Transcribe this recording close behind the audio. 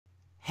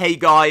Hey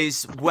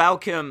guys,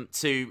 welcome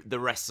to the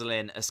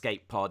Wrestling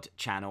Escape Pod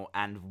channel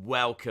and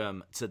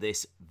welcome to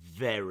this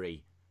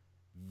very,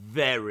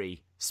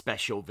 very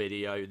special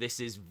video. This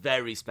is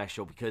very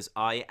special because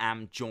I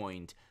am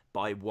joined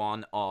by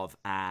one of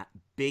our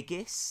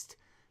biggest,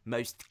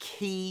 most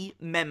key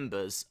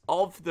members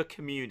of the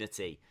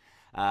community.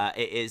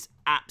 It is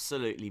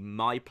absolutely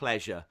my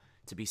pleasure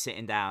to be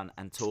sitting down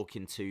and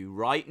talking to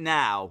right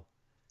now,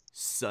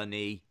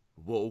 Sunny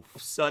Wolf.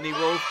 Sunny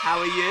Wolf, how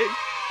are you?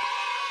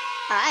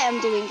 Hi,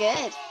 I'm doing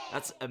good.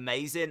 That's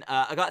amazing.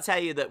 I got to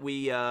tell you that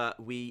we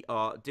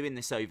are doing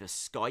this over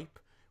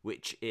Skype,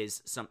 which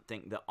is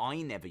something that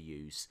I never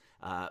use.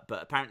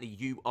 But apparently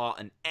you are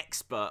an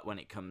expert when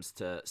it comes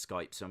to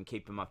Skype, so I'm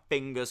keeping my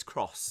fingers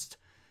crossed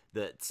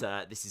that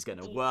this is going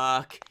to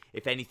work.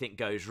 If anything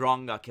goes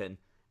wrong, I can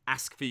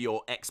ask for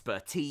your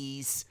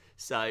expertise.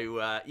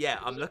 So, yeah,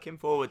 I'm looking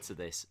forward to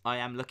this. I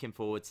am looking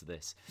forward to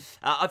this.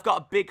 I've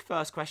got a big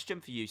first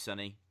question for you,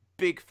 Sonny.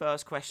 Big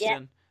first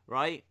question,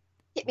 right?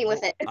 Hit me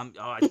with it.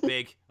 Oh, it's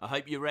big. I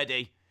hope you're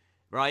ready.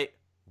 Right?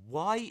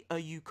 Why are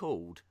you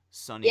called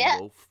Sunny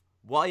Wolf?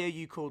 Why are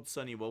you called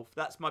Sunny Wolf?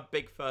 That's my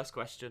big first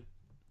question.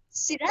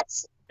 See,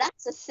 that's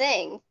the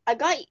thing. I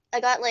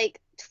got like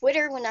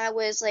Twitter when I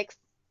was like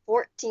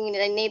 14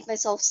 and I named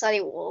myself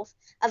Sunny Wolf.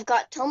 I've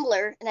got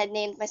Tumblr and I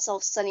named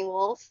myself Sunny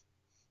Wolf.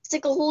 It's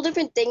like a whole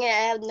different thing and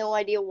I have no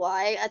idea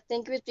why. I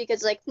think it was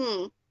because like,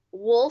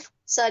 Wolf,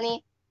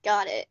 Sunny,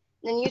 got it.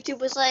 And then YouTube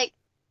was like,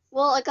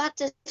 well, I got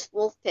this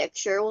wolf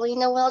picture. Well, you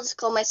know what? I'll just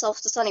call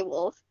myself the Sunny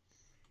Wolf.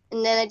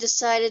 And then I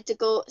decided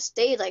to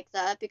stay like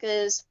that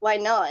because why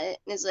not? And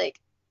it's like,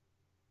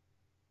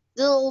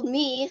 little old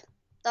me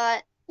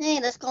thought, hey,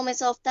 let's call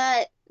myself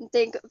that and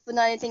think of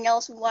not anything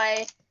else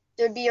why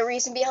there'd be a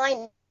reason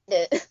behind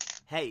it.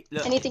 Hey,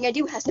 look. Anything I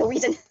do has no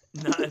reason.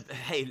 No,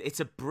 hey, it's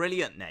a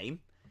brilliant name.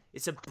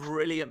 It's a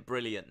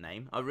brilliant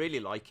name. I really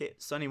like it.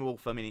 Sunny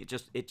Wolf, I mean,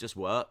 it just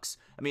works.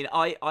 I mean,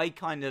 I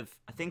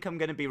think I'm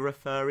going to be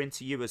referring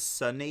to you as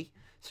Sunny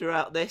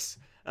throughout this.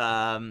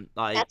 That's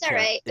all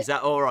right. Is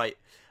that all right?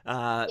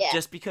 Yeah.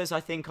 Just because I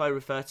think I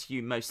refer to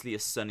you mostly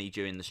as Sunny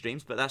during the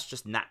streams, but that's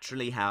just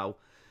naturally how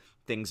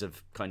things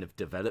have kind of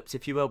developed,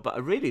 if you will. But I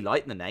really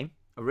like the name.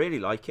 I really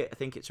like it. I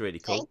think it's really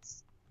cool.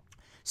 Thanks.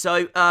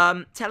 So,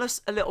 tell us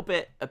a little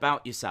bit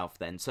about yourself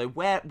then. So,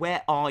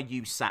 where are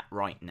you sat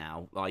right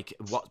now? Like,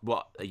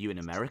 what are you in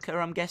America?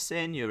 I'm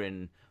guessing you're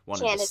in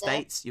Canada. Of the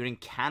states. You're in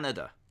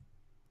Canada.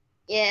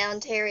 Yeah,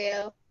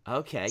 Ontario.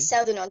 Okay.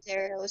 Southern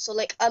Ontario. So,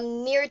 like,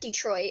 I'm near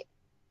Detroit.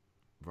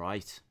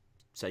 Right.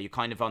 So you're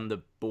kind of on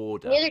the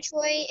border. Near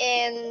Detroit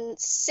and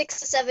 6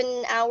 to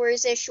 7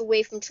 hours-ish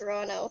away from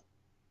Toronto.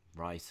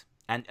 Right.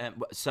 And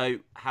so,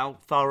 how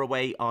far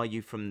away are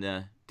you from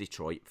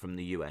Detroit, from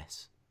the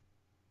US?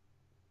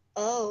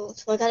 Oh,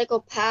 so I gotta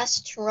go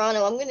past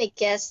Toronto. I'm gonna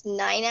guess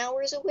 9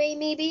 hours away,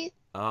 maybe.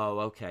 Oh,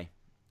 okay,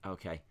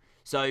 okay.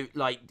 So,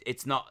 like,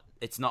 it's not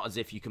as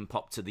if you can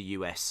pop to the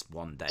US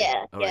one day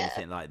or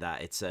anything like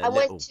that. It's I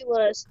went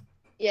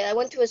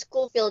to a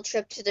school field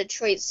trip to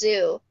Detroit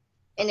Zoo,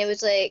 and it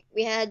was like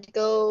we had to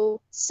go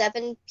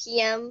 7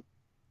 p.m.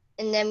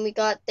 and then we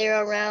got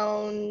there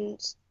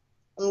around,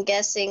 I'm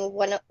guessing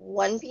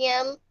 1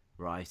 p.m.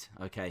 Right.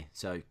 Okay.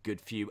 So good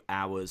few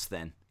hours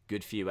then.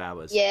 Good few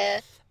hours.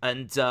 Yeah.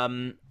 And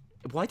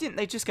why didn't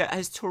they just go?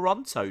 Has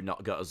Toronto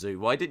not got a zoo?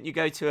 Why didn't you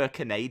go to a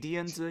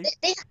Canadian zoo?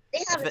 They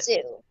have a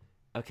zoo.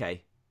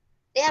 Okay.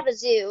 They have a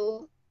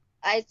zoo.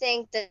 I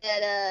think that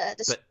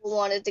the school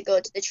wanted to go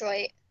to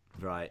Detroit.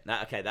 Right.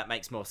 Okay, that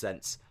makes more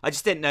sense. I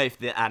just didn't know if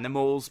the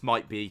animals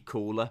might be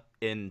cooler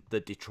in the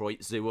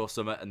Detroit Zoo or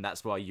something, and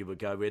that's why you were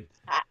going.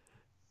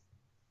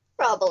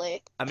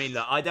 Probably. I mean,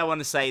 look, I don't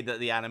want to say that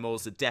the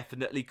animals are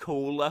definitely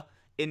cooler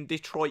in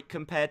Detroit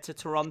compared to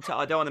Toronto.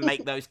 I don't want to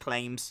make those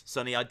claims,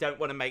 Sonny. I don't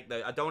want to make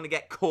those. I don't want to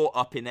get caught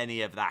up in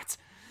any of that.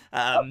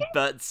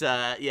 But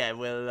yeah,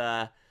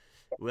 we'll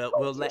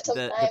let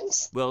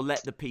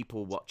the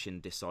people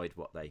watching decide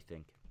what they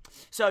think.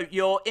 So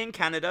you're in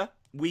Canada.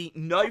 We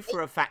know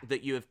for a fact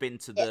that you have been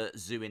to the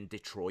zoo in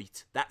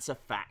Detroit. That's a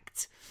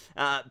fact.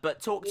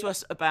 But talk to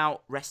us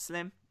about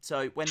wrestling.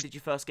 So when did you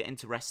first get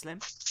into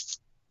wrestling?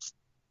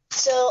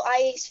 So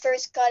I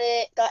first got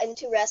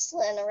into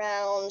wrestling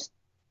around,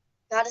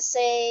 gotta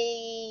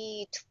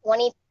say,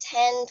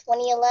 2010,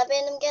 2011,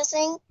 I'm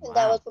guessing. Wow. And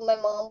that was when my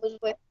mom was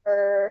with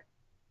her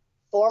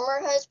former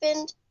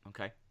husband.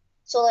 Okay.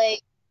 So,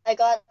 like, I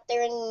got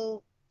there in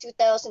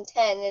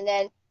 2010, and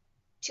then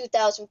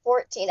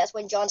 2014, that's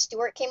when Jon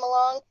Stewart came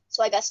along.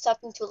 So I got stuck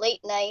into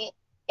late night,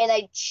 and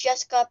I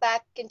just got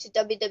back into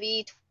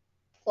WWE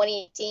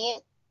 2018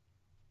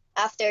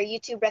 after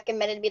YouTube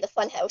recommended me the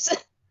Funhouse.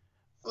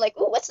 I'm like,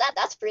 ooh, what's that?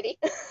 That's pretty.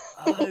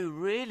 Oh,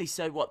 really?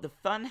 So what, the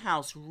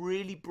Funhouse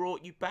really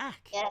brought you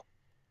back? Yeah.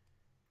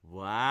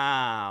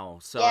 Wow.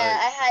 So yeah,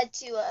 I had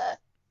to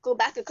go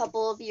back a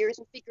couple of years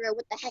and figure out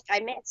what the heck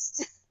I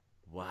missed.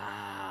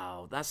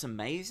 Wow, that's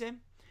amazing.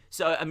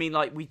 So, I mean,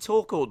 like, we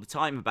talk all the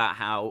time about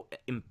how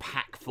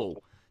impactful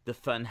the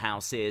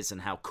Funhouse is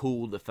and how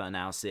cool the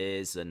Funhouse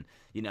is and,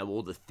 you know,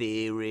 all the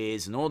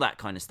theories and all that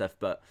kind of stuff.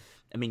 But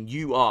I mean,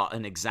 you are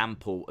an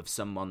example of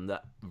someone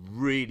that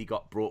really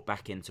got brought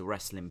back into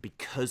wrestling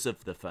because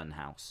of the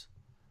Funhouse.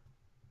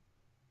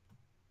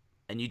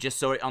 And you just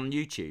saw it on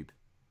YouTube.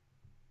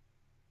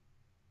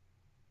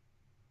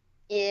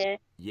 Yeah.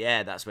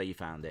 Yeah, that's where you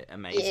found it. Yeah.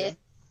 Amazing.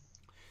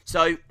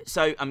 So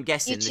I'm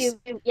guessing YouTube.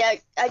 this. Yeah,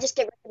 I just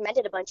get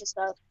recommended a bunch of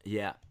stuff.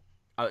 Yeah.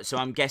 So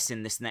I'm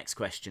guessing this next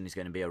question is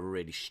going to be a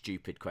really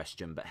stupid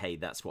question, but hey,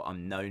 that's what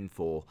I'm known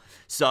for.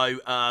 So,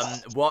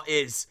 what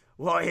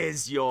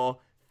is your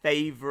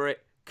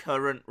favorite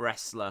current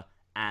wrestler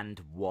and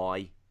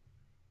why?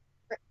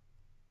 Bray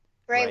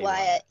Bray Wyatt.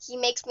 Wyatt. He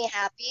makes me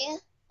happy,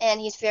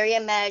 and he's very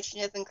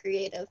imaginative and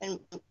creative, and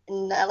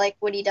I like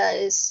what he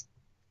does.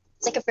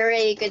 It's like a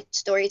very good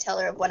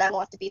storyteller of what I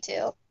want to be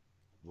too.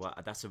 Well,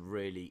 that's a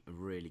really,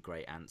 really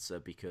great answer,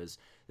 because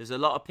there's a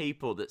lot of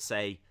people that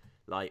say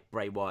like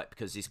Bray Wyatt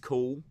because he's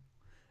cool,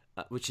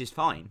 which is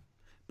fine.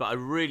 But I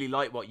really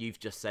like what you've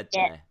just said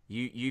Yeah. there.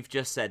 You've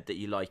just said that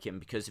you like him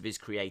because of his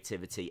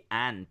creativity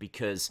and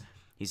because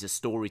he's a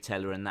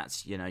storyteller, and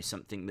that's, you know,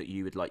 something that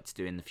you would like to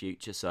do in the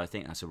future. So I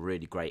think that's a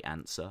really great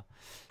answer.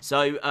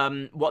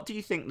 So what do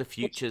you think the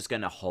future is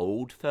going to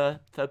hold for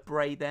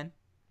Bray then?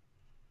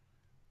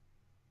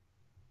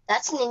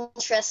 That's an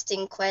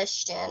interesting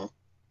question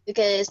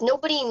because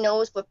nobody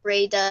knows what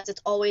Bray does.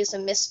 It's always a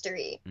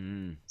mystery.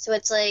 So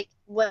it's like,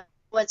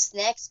 what's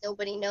next?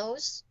 Nobody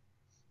knows.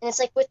 And it's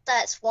like with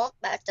that swamp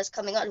match that's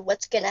coming on,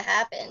 what's gonna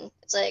happen?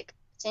 It's like,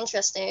 it's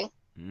interesting.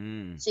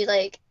 So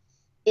like,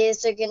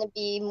 is there gonna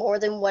be more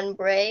than one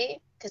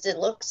Bray? Because it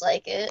looks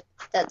like it.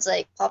 That's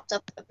like popped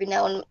up every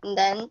now and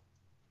then.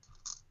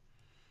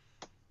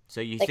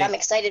 So you Like, think? I'm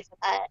excited for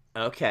that.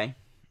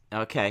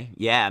 Okay,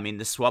 yeah. I mean,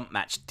 the swamp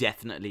match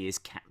definitely is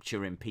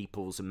capturing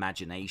people's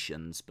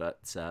imaginations,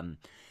 but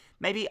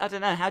maybe, I don't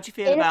know. How do you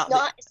feel And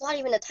about? it's not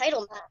even a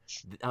title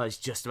match. I was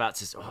just about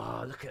to.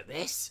 Oh, look at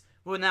this.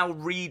 We're now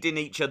reading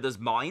each other's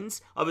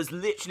minds. I was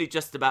literally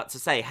just about to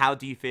say, how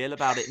do you feel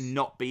about it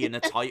not being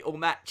a title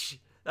match?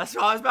 That's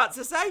what I was about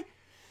to say.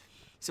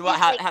 So what?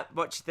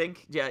 What do you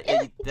think? Yeah, are you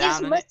down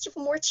There's on much it?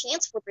 more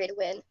chance for Bray to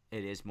win.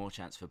 It is more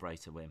chance for Bray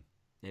to win.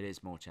 It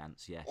is more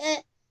chance. Yes.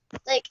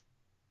 Like,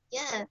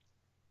 yeah.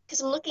 Because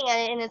I'm looking at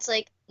it and it's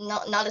like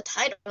not a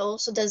title.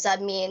 So does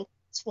that mean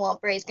Swamp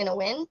Bray's gonna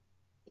win?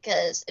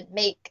 Because it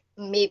make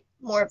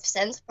more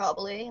sense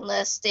probably,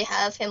 unless they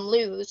have him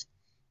lose,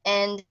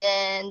 and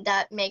then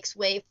that makes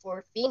way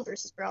for Fiend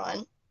versus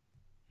Braun.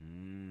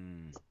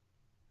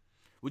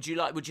 Would you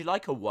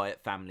like a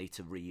Wyatt family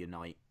to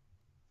reunite?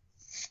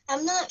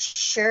 I'm not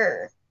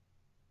sure.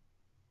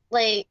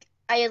 Like,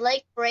 I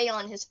like Bray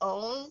on his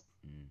own,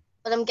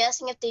 but I'm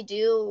guessing if they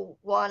do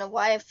want a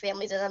Wyatt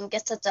family, then I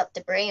guess that's up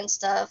to Bray and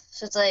stuff.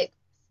 So it's like,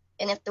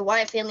 and if the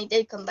Wyatt family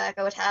did come back,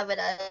 I would have it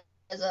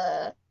as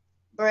a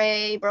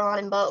Bray, Braun,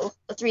 and Bo,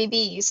 the 3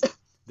 Bs.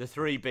 The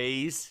 3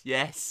 Bs,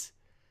 yes.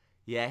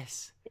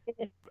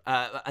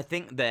 I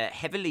think they're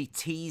heavily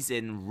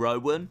teasing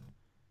Rowan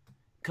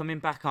coming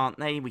back, aren't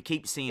they? We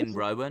keep seeing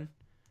Rowan.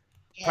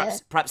 Yeah.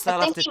 Perhaps they'll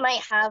I think have to. they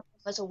might have him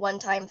as a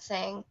one-time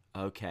thing.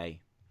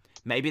 Okay,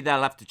 maybe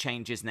they'll have to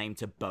change his name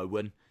to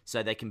Bowen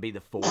so they can be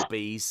the 4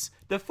 Bs.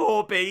 The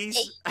 4 Bs.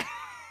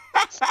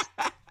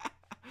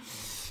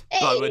 Hey.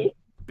 Bowen,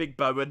 big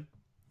Bowen.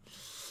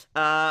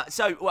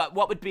 So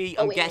what would be?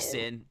 I'm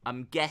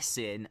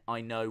guessing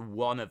I know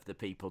one of the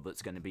people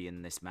that's going to be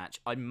in this match.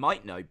 I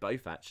might know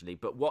both actually,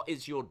 but what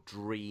is your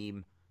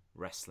dream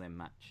wrestling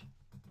match?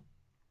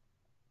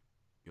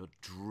 Your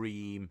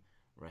dream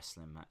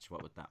wrestling match.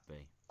 What would that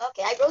be?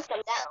 Okay, I wrote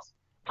them down.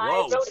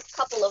 Whoa. I wrote a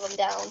couple of them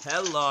down.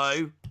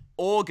 Hello,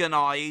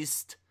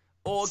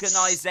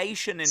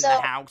 organization in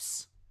the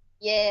house.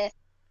 Yeah.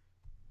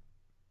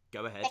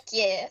 Go ahead. Heck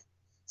yeah.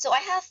 So I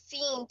have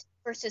Fiend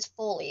versus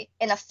Foley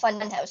in a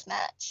Funhouse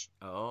match.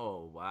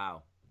 Oh,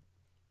 wow.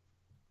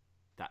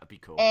 That would be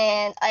cool.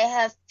 And I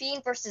have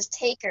Fiend versus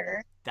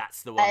Taker.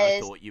 That's the one I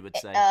thought you would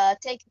say.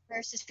 Taker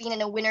versus Fiend,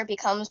 and the winner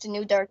becomes the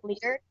new Dark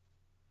Leader.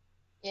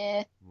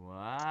 Yeah.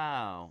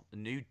 Wow. The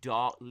new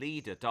Dark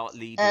Leader. Dark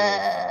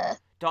Leader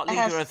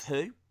of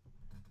who?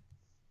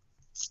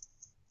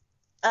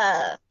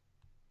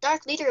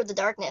 Dark Leader of the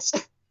Darkness.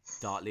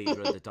 Dark Leader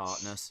of the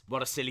Darkness.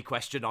 What a silly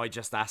question I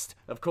just asked.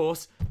 Of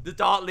course, the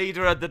Dark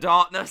Leader of the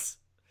Darkness.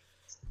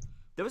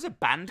 There was a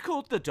band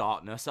called The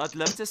Darkness. I'd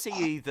love to see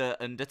either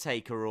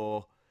Undertaker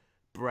or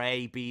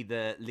Bray be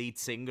the lead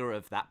singer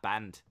of that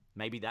band.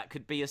 Maybe that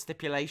could be a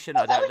stipulation.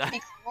 I don't know. That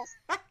would be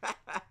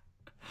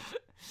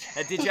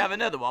cool. Did you have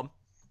another one?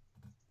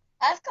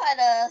 I've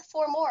got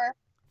 4 more.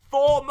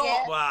 4 more?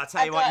 Yeah. Well, I'll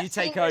tell you what, you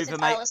take over,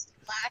 mate.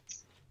 Black.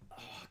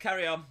 Oh,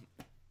 carry on.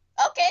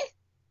 Okay.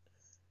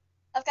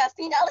 I've got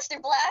Fiend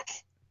Aleister Black.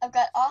 I've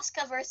got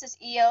Asuka versus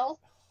Io.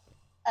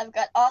 I've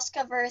got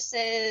Asuka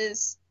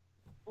versus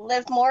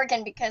Liv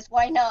Morgan, because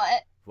why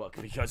not? What?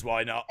 Because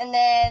why not? And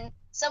then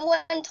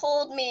someone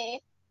told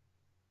me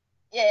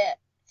to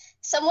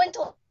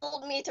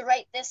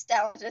write this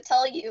down to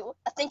tell you.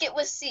 I think it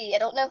was C. I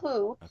don't know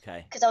who.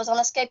 Okay. Because I was on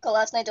a Skype call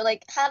last night. They're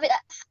like, tell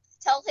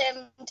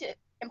him to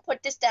and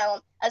put this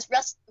down as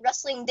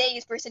Wrestling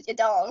Days versus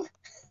Yadong.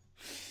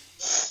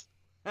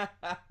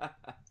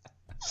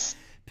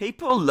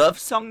 People love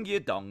Song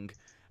Yadong,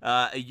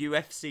 a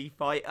UFC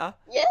fighter.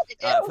 Yeah, they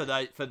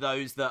do. For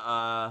those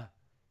that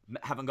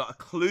haven't got a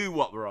clue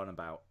what we're on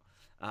about.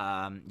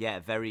 Yeah,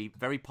 very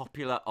very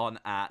popular on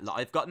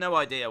I've got no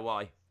idea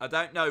why. I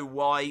don't know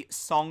why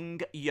Song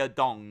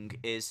Yadong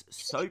is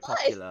so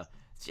popular.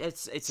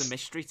 It's a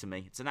mystery to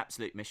me. It's an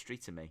absolute mystery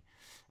to me.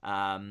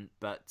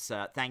 But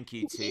thank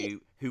you to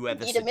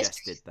whoever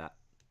suggested that.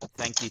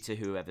 Thank you to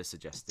whoever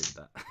suggested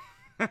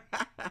that.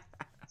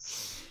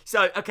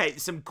 So, okay,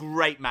 some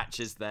great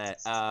matches there.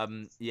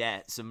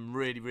 Yeah, some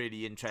really,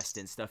 really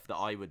interesting stuff that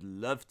I would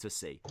love to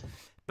see.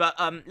 But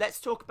let's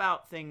talk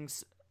about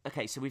things.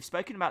 Okay, so we've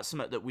spoken about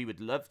something that we would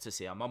love to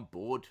see. I'm on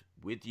board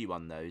with you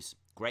on those.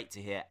 Great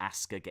to hear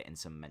Asuka getting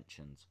some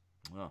mentions.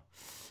 Oh.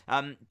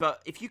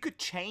 But if you could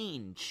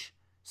change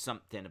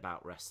something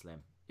about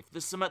wrestling, if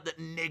there's something that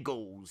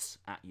niggles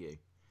at you,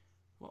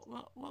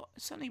 what,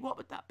 Sonny, what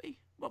would that be?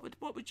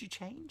 What would you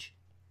change?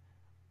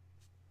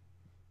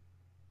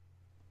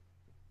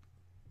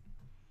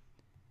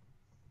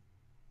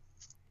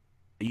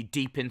 Are you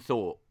deep in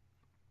thought?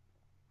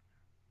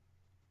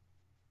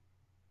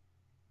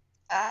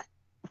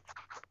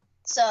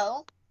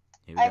 So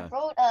I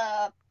wrote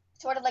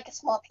sort of like a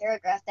small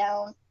paragraph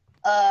down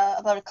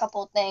about a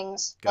couple of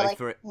things, Go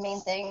for it. Main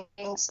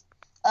things.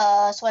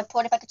 So I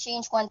put if I could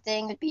change one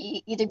thing, would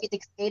be either be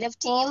the creative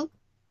team,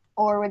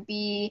 or would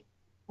be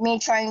me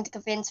trying to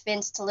convince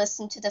Vince to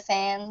listen to the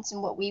fans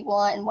and what we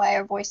want and why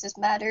our voices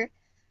matter,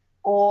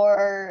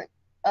 or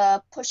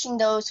pushing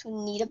those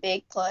who need a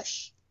big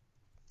push.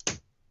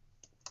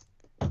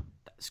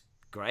 That's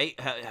great.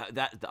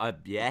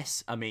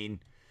 Yes, I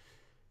mean,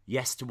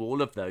 yes to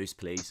all of those,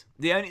 please.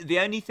 The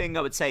only thing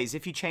I would say is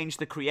if you change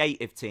the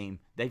creative team,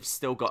 they've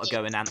still got to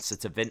go and answer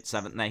to Vince,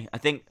 haven't they? I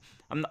think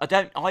I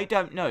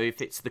don't know if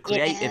it's the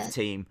creative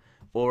team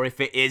or if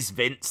it is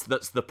Vince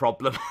that's the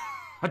problem.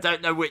 I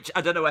don't know which.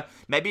 I don't know where.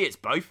 Maybe it's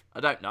both.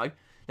 I don't know.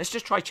 Let's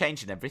just try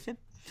changing everything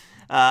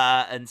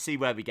and see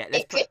where we get.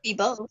 Could be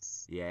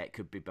both. Yeah, it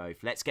could be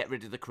both. Let's get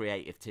rid of the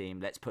creative team.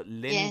 Let's put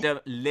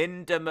Linda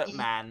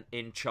McMahon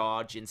in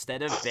charge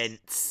instead of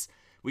Vince.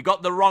 We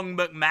got the wrong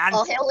McMahon.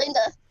 All hail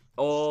Linda.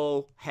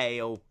 All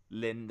hail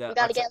Linda. We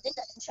gotta get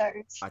Linda in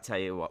charge. I tell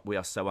you what, we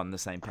are so on the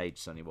same page,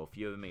 Sonny Wolf.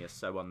 You and me are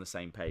so on the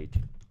same page.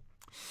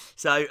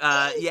 So,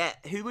 yeah,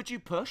 who would you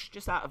push,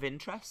 just out of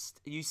interest?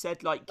 You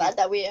said, like... Glad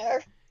that we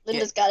are.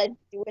 Linda's gotta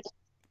do it.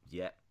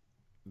 Yeah.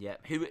 Yeah.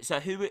 Who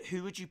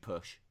would you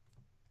push?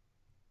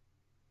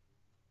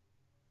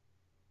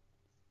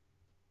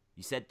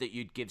 You said that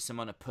you'd give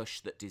someone a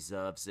push that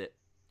deserves it.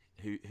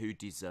 Who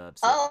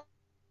deserves it?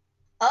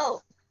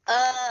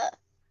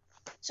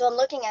 So I'm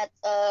looking at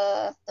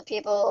the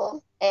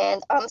people,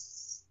 and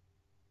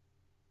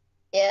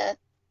yeah,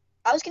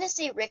 I was gonna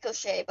say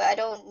Ricochet, but I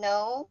don't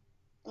know.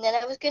 And then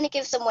I was gonna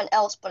give someone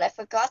else, but I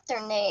forgot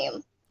their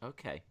name.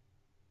 Okay.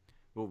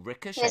 Well,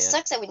 Ricochet. And it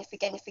sucks that when you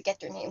forget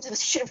their names. I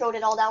should have wrote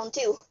it all down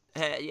too.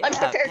 Yeah,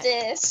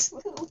 Unpreparedness.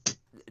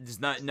 There's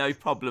no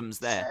problems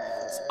there.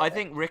 I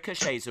think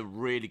Ricochet's a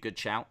really good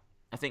shout.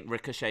 I think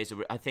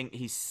I think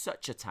he's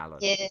such a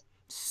talent. Yeah.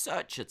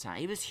 Such a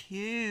talent. He was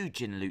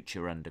huge in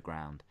Lucha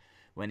Underground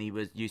when he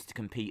used to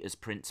compete as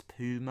Prince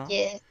Puma.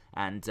 Yeah.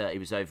 And he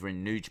was over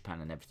in New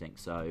Japan and everything.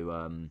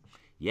 So,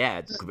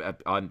 yeah,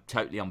 I'm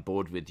totally on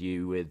board with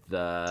you with...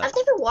 I've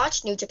never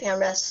watched New Japan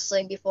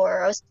Wrestling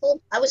before.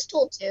 I was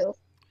told to.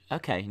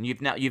 Okay, and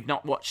you've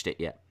not watched it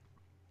yet?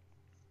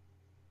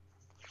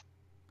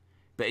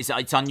 But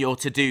it's on your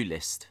to-do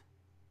list?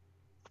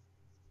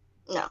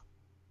 No.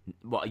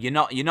 What, you're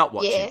not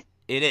watching? Yeah.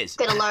 It is?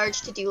 Got a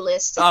large to-do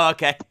list. Oh,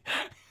 okay.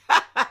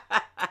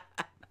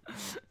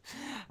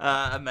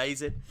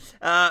 Amazing.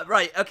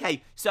 Right,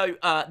 okay. So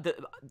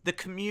the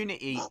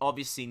community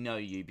obviously know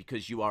you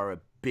because you are a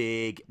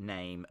big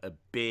name, a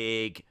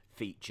big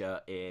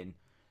feature in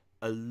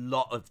a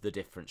lot of the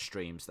different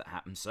streams that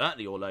happen,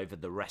 certainly all over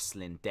the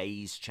Wrestling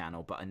Days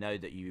channel, but I know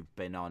that you've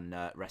been on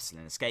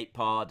Wrestling Escape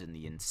Pod and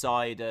The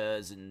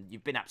Insiders, and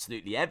you've been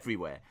absolutely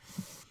everywhere.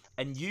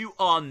 And you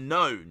are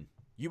known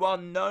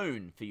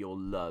for your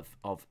love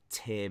of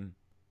Tim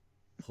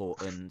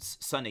Hortons.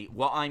 Sonny,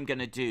 what I'm going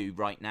to do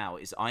right now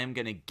is I am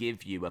going to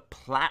give you a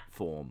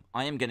platform.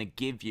 I am going to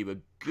give you a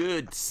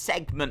good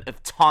segment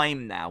of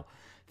time now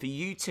for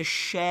you to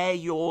share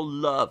your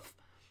love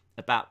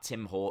about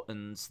Tim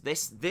Hortons.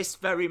 This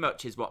very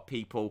much is what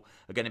people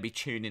are going to be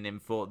tuning in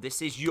for.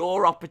 This is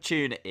your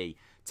opportunity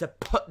to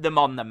put them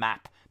on the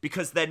map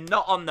because they're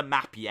not on the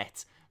map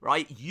yet,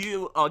 right?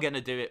 You are going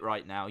to do it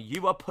right now.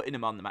 You are putting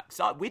them on the map.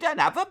 So we don't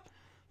have them.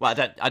 Well,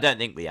 I don't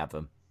think we have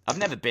them. I've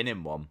never been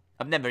in one.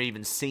 I've never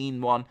even seen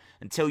one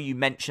until you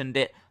mentioned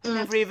it. I've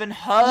never even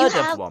heard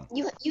of one.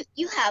 You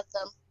have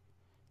them.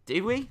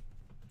 Do we?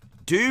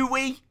 Do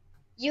we?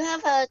 You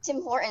have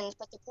Tim Hortons,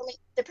 but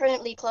they're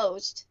permanently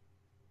closed.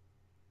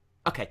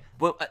 Okay,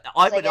 well,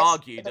 I would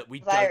argue that we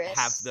don't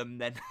have them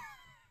then.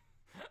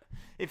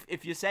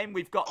 if you're saying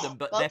we've got them,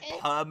 but they're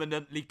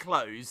permanently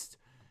closed,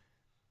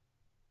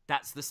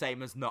 that's the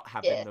same as not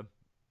having them.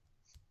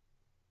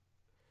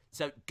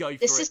 So go for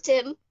This it. is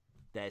Tim.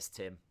 There's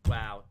Tim.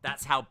 Wow,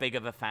 that's how big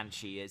of a fan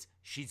she is.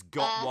 She's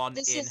got one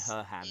in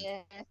her hand.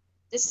 Yeah,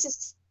 this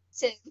is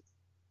Tim.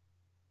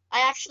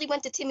 I actually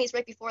went to Timmy's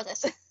right before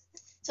this.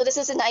 So this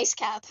is an ice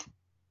cap.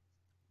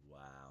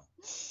 Wow.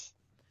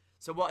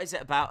 So what is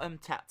it about them?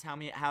 Tell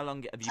me, how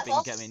long have you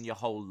been going your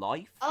whole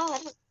life? Oh,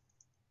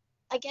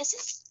 I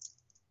guess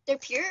they're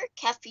pure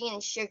caffeine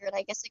and sugar, and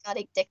I guess I got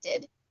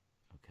addicted.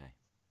 Okay.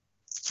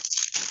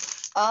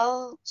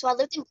 Oh, so I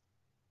lived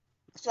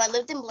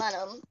in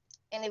Blenheim,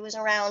 and it was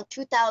around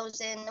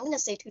 2000. I'm gonna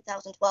say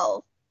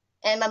 2012,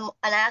 and I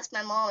asked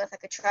my mom if I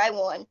could try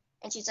one,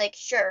 and she's like,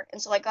 sure.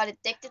 And so I got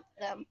addicted to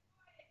them,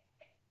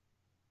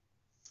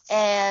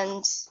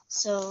 and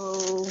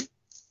so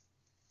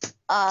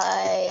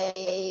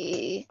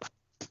I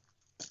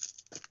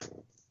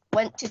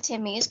went to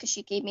Timmy's because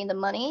she gave me the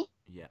money.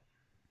 Yeah.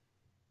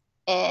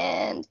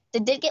 And they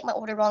did get my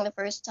order wrong the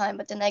first time,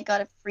 but then I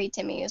got a free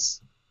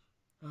Timmy's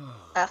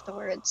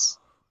afterwards.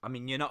 I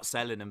mean, you're not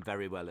selling them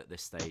very well at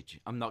this stage.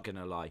 I'm not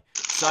gonna lie.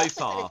 So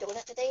far,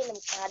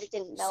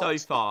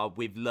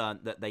 we've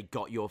learnt that they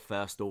got your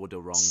first order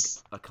wrong.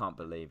 I can't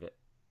believe it.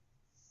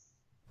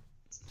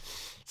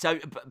 So,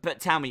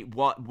 but tell me,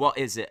 what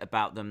is it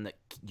about them that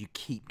you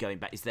keep going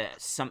back? Is there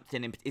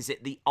something? Is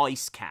it the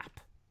ice cap?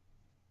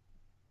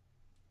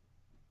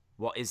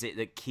 What is it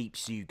that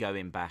keeps you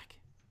going back?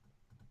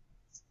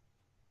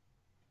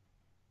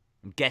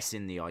 I'm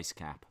guessing the ice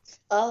cap.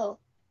 Oh,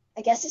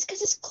 I guess it's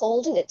because it's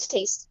cold and it's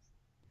tasty.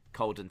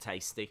 Cold and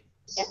tasty.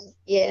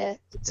 Yeah.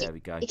 There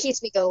we go. It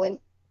keeps me going.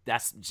 Do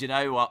you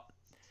know what?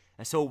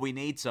 That's all we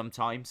need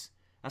sometimes.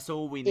 That's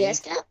all we need. Yes,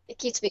 cap. It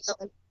keeps me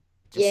going.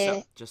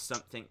 Just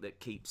something that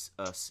keeps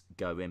us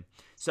going.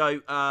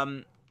 So,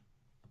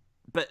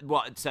 but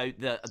what? So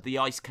the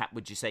ice cap,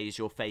 would you say, is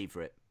your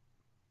favourite?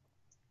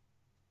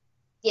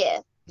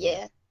 Yeah.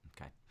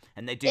 Okay.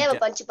 And they have a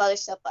bunch of other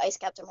stuff, but ice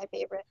caps are my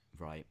favorite.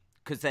 Right.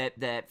 Because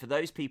they're for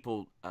those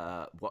people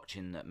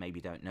watching that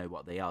maybe don't know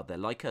what they are. They're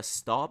like a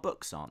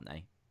Starbucks, aren't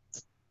they?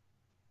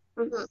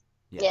 Mhm.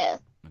 Yeah.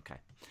 Okay.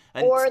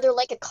 Or they're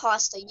like a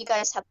Costa. You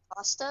guys have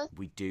Costa?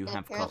 We do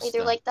have Costa. Apparently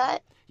they're like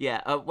that.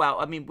 Yeah. Well,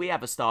 I mean, we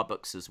have a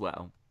Starbucks as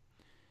well.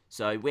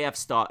 So we have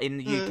in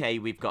the UK.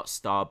 We've got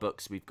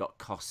Starbucks. We've got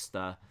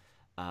Costa.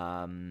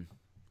 I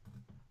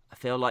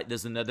feel like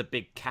there's another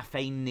big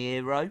Cafe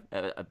Nero.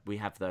 We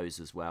have those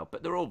as well,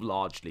 but they're all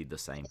largely the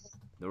same.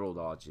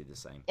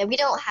 Yeah, we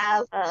don't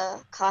have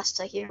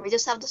Costa here. We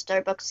just have the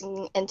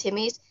Starbucks and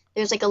Timmy's.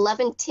 There's like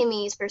 11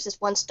 Timmy's versus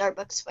 1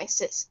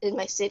 Starbucks in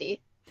my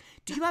city.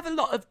 Do you have a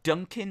lot of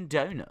Dunkin'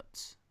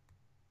 Donuts?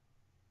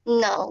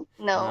 No.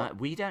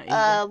 We don't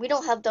either. We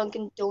don't have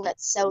Dunkin'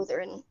 Donuts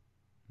Southern.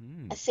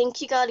 I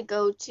think you gotta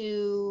go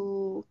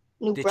to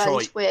New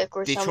Brunswick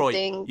or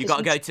something. You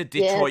gotta go to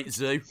Detroit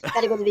Zoo.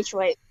 Gotta go to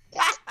Detroit.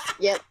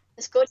 Yep.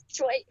 Let's go to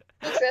Detroit.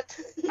 Field trip.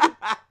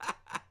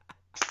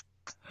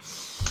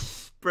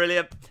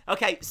 Brilliant.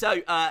 Okay,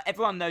 so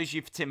everyone knows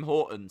you for Tim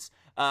Hortons.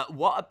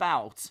 What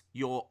about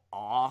your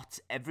art?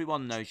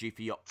 Everyone knows you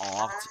for your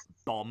art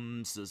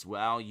bombs as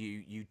well.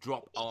 You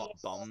drop art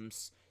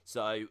bombs.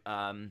 So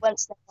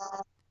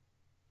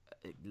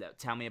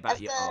tell me about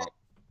your art.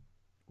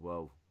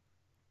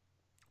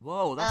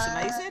 Whoa, that's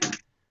amazing.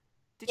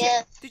 Did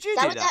you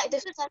do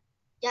that?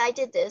 Yeah, I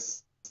did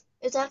this.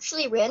 It's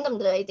actually random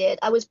that I did.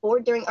 I was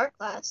bored during art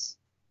class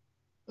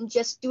and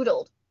just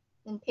doodled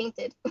and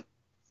painted.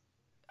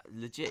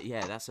 Legit,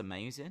 yeah, that's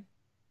amazing.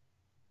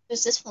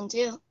 There's this one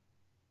too.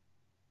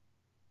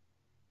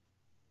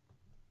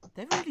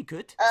 They're really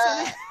good.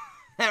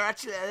 They're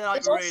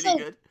like really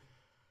good.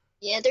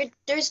 Yeah,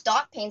 there's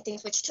dot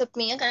paintings, which took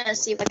me. I'm gonna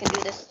see if I can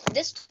do this.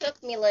 This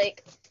took me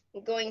like,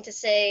 I'm going to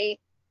say,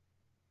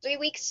 3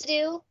 weeks to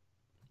do.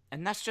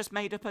 And that's just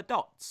made up of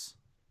dots.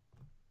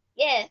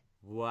 Yeah.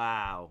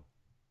 Wow.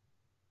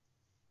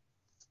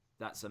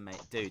 That's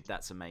amazing, dude.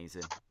 That's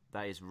amazing.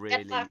 That is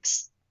really.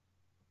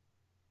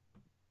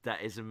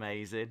 That is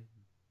amazing.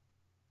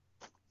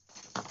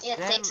 Yeah,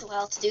 it takes a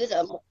while to do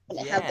them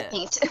when I have the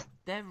paint.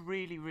 They're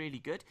really, really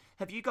good.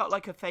 Have you got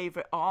like a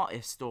favourite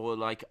artist or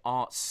like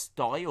art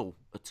style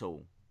at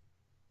all?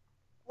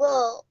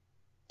 Well,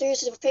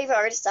 there's a favorite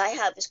artist I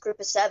have is Group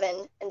of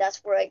 7, and that's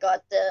where I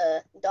got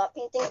the dot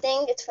painting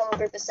thing. It's from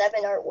Group of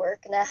 7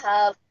 artwork, and I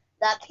have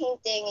that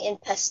painting in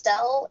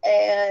pastel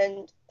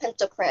and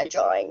pencil crayon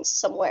drawings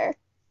somewhere.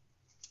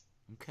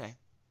 Okay.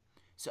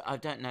 So I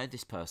don't know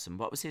this person.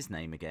 What was his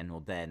name again,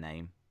 or their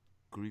name?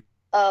 Group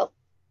of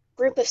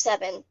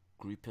 7.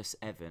 Group of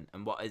 7.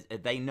 And are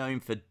they known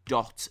for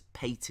dot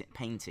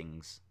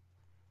paintings?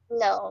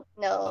 No.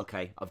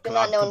 Okay, they're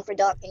not known for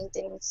dot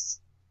paintings.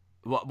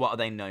 What are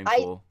they known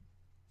for?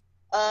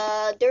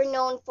 They're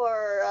known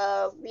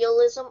for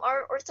realism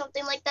art or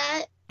something like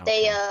that.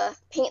 Okay. They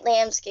paint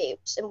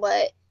landscapes, and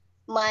what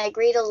my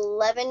grade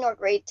 11 or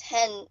grade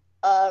 10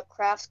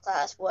 crafts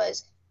class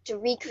was to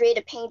recreate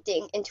a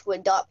painting into a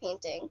dot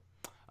painting.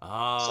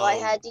 Oh. So I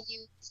had to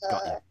use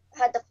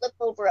had to flip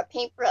over a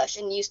paintbrush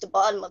and use the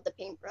bottom of the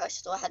paintbrush,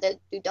 so I had to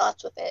do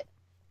dots with it.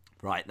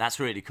 Right, that's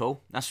really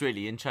cool. That's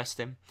really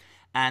interesting.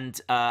 And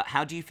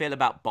how do you feel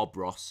about Bob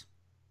Ross?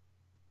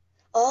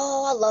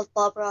 Oh, I love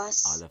Bob I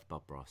Ross. love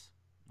Bob Ross.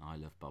 I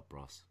love Bob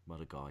Ross.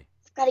 What a guy.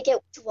 I've got to get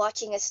to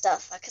watching his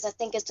stuff because I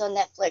think it's on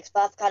Netflix,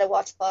 but I've got to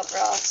watch Bob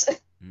Ross.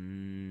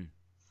 Mm.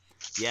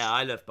 Yeah,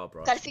 I love Bob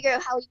Got Ross. to figure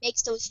out how he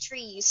makes those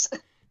trees.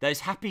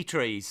 Those happy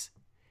trees.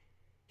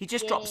 He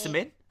just drops them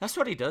Yeah, in. That's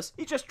what he does.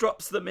 He just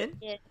drops them in.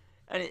 yeah.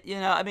 And,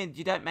 I mean,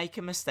 you don't make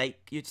a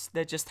mistake.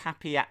 They're just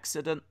happy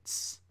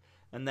accidents.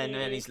 And then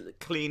when Yeah. he's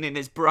cleaning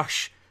his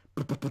brush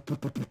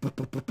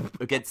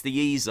against the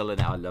easel.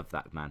 And I love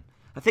that, man.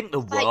 I think the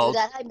If I do world...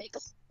 that, I make a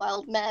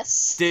wild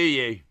mess. Do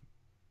you?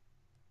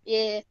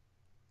 Yeah,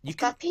 You I've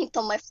can... got paint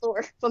on my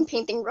floor from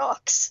painting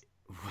rocks.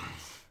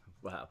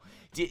 Wow.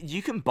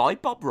 You can buy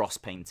Bob Ross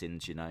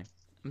paintings,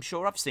 I'm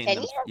sure I've seen Can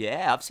them. you?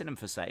 Yeah, I've seen them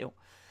for sale.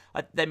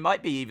 They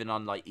might be even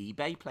on like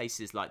eBay,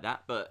 places like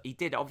that. But he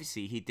did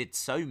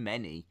so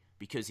many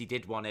because he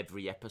did one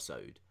every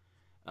episode.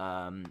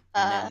 And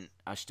then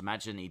I should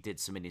imagine he did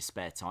some in his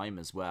spare time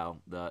as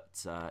well.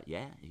 That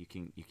yeah, you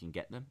can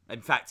get them.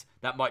 In fact,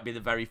 that might be the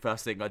very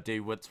first thing I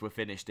do once we're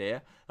finished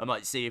here. I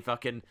might see if I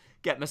can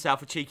get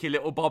myself a cheeky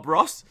little Bob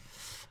Ross.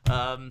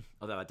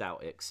 Although I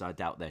doubt it, because I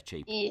doubt they're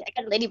cheap. Yeah, I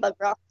got a ladybug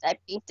rock that I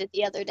painted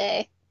the other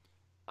day.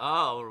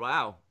 Oh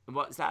wow,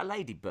 what is that? A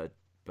ladybug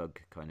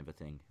kind of a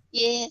thing?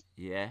 Yeah,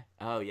 Yeah.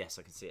 Oh yes,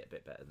 I can see it a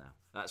bit better now.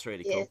 That's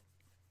really yeah. cool.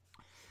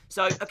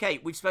 So okay,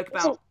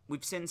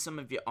 we've seen some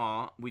of your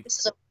art. This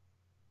is a,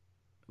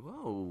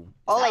 Whoa.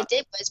 all I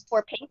did was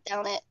pour paint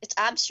down it. It's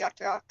abstract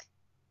rock.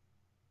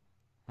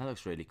 That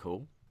looks really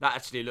cool. That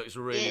actually looks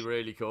really, Yeah.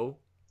 really cool.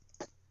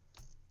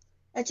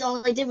 That's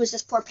all I did was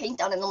just pour paint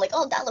down it, and I'm like,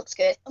 oh, that looks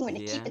good. I'm gonna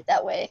Yeah. keep it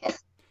that way.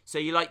 So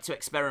you like to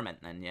experiment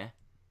then, yeah?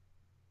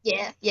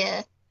 Yeah.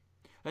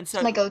 And It's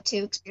so my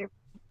go-to experiment.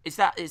 is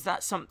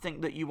that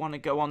something that you want to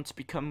go on to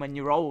become when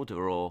you're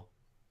older, or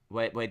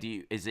where do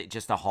you, is it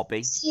just a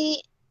hobby?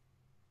 See,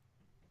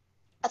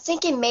 I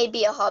think it may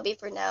be a hobby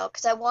for now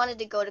because I wanted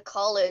to go to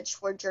college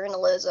for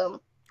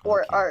journalism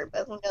or Okay. art,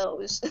 but who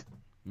knows?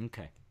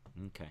 Okay.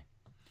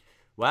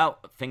 Well,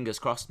 fingers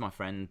crossed, my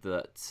friend,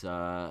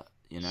 that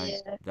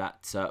Yeah.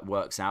 that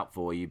works out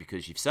for you,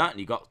 because you've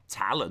certainly got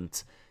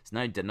talent. There's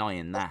no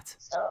denying that.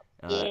 So,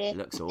 yeah. It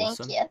looks Thank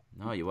awesome. you.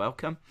 No, you're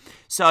welcome.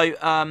 So,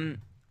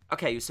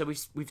 okay, so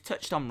we've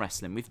touched on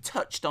wrestling, we've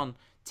touched on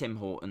Tim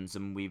Hortons,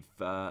 and we've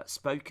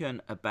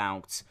spoken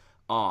about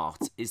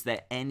art. Is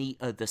there any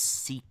other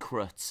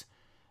secret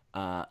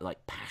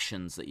like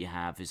passions that you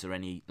have? Is there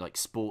any like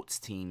sports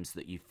teams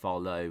that you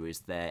follow?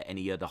 Is there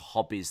any other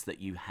hobbies that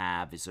you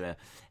have? Is there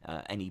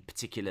any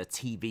particular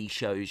TV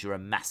shows you're a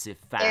massive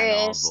fan There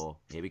of? is. Or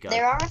here we go.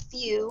 There are a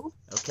few.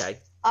 Okay.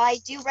 I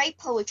do write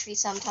poetry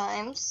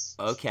sometimes.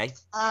 Okay.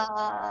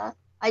 I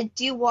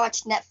do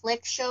watch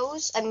Netflix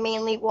shows. I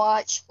mainly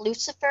watch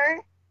Lucifer,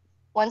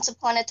 Once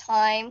Upon a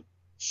Time,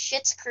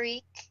 Schitt's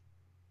Creek,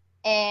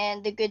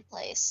 and The Good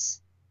Place.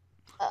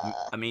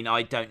 I mean,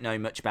 I don't know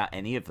much about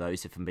any of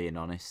those, if I'm being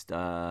honest.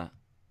 So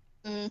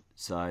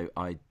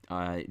I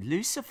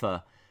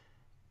Lucifer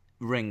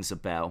rings a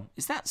bell.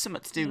 Is that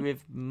something to do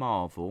with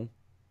Marvel?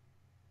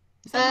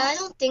 Is that I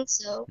don't think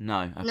so.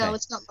 no? Okay. No,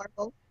 it's not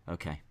Marvel.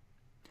 Okay.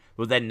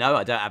 Well then, no,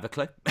 I don't have a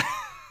clue.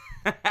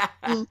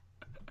 Mm.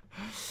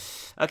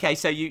 Okay,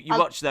 so you I-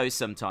 watch those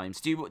sometimes.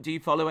 Do you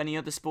follow any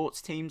other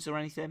sports teams or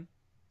anything?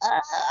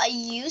 I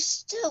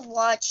used to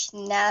watch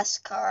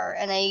NASCAR,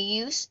 and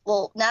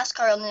NASCAR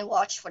I only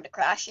watched for the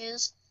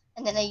crashes,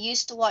 and then I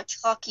used to watch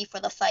hockey for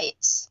the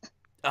fights.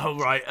 Oh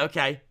right,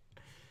 okay.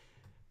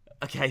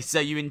 Okay, so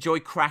you enjoy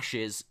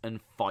crashes and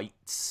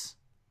fights.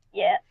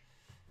 Yeah.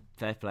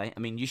 Fair play. I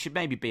mean, you should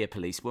maybe be a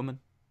policewoman,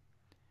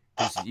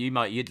 because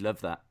you'd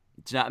love that.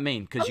 Do you know what I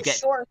mean? Because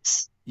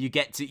Shorts. you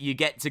get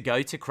to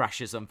go to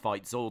crashes and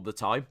fights all the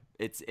time.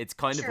 It's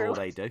kind of all True.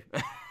 they do.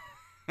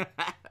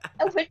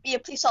 I would be a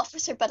police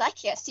officer, but I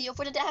can't see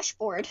over the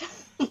dashboard.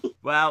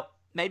 Well,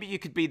 maybe you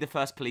could be the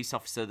first police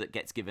officer that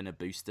gets given a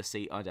booster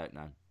seat. I don't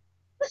know.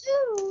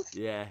 Woohoo!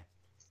 Yeah.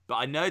 But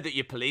I know that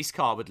your police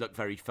car would look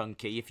very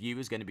funky if you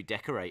was going to be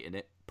decorating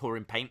it,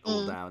 pouring paint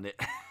all down it.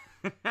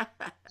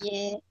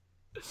 Yeah.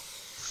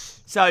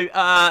 So,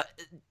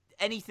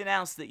 anything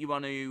else that you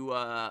want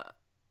to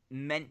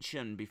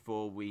mention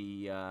before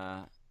we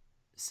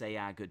say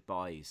our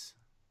goodbyes?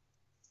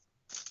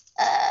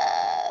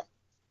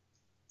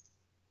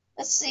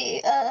 Let's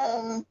see.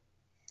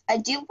 I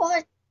do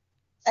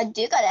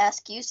gotta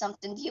ask you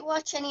something. Do you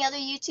watch any other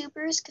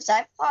YouTubers? Because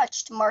I've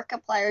watched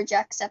Markiplier,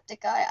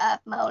 Jacksepticeye,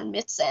 Apmo, and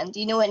Mitsam. Do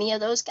you know any of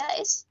those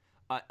guys?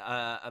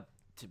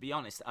 To be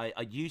honest, I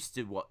used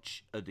to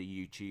watch other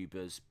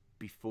YouTubers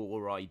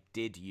before I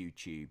did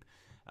YouTube,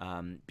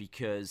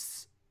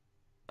 because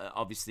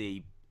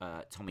obviously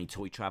Tommy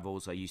Toy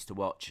Travels I used to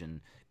watch,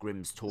 and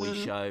Grimm's Toy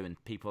Show,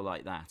 and people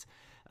like that.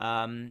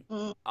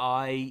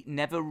 I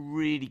never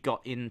really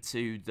got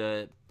into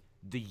the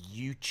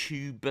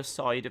YouTuber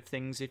side of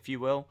things, if you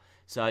will.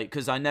 So,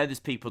 because I know there's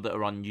people that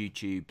are on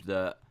YouTube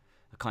that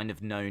are kind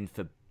of known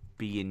for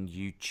being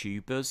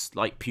YouTubers,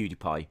 like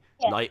PewDiePie,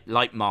 Yeah.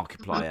 like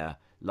Markiplier,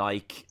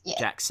 like Yeah.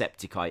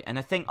 Jacksepticeye, and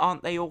I think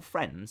aren't they all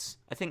friends?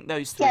 I think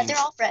those three. Yeah, they're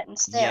all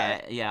friends. They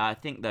are. Yeah, I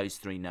think those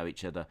three know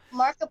each other.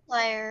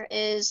 Markiplier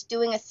is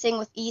doing a thing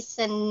with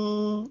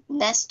Ethan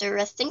Nestor.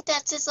 I think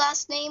that's his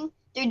last name.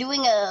 They're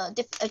doing a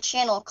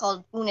channel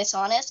called Unis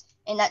Honest,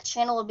 and that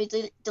channel will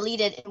be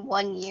deleted in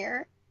 1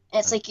 year. And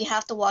it's like you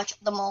have to watch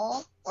them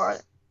all, or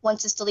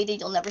once it's deleted,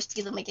 you'll never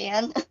see them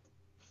again.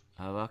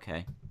 Oh,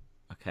 okay.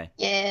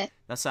 Yeah.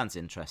 That sounds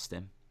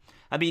interesting.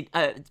 I mean,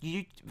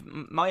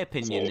 my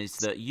opinion is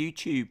that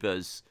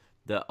YouTubers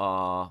that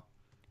are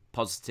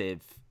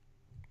positive,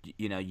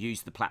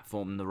 use the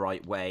platform the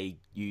right way,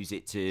 use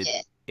it to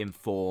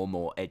inform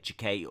or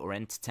educate or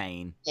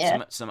entertain,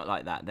 something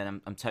like that,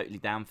 then I'm totally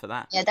down for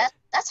that. Yeah,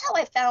 that's how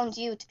I found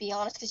you, to be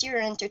honest, because you're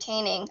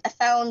entertaining. I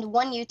found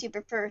one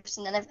YouTuber first,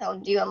 and then I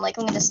found you. I'm like,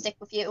 I'm going to stick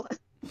with you.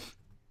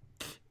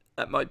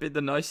 That might be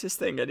the nicest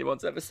thing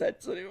anyone's ever said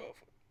to anyone.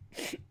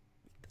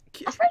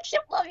 A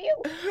friendship love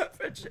you.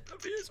 Friendship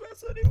love you as well,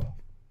 Sonny.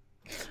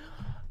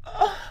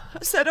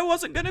 I said I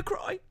wasn't going to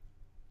cry.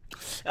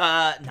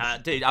 No,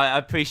 dude, I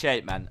appreciate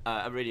it, man.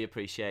 I really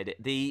appreciate it.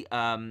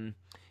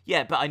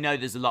 Yeah, but I know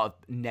there's a lot of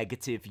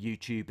negative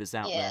YouTubers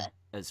out there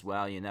as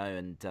well,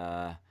 and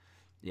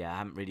yeah, I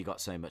haven't really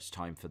got so much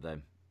time for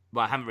them.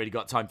 Well, I haven't really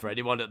got time for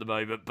anyone at the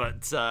moment,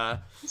 but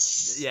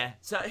yeah.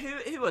 So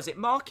who was it?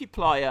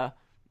 Markiplier.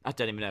 I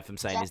don't even know if I'm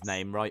saying his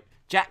name right.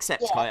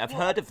 Jacksepticeye. I've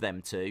heard of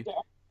them too. Yeah.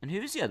 And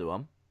who's the other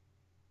one?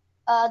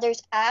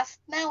 There's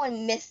Afmao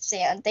and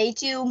MythSand. They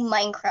do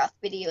Minecraft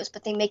videos,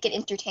 but they make it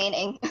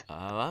entertaining.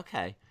 Oh,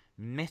 okay.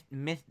 Myth.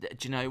 Do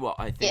you know what?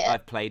 I think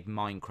I've played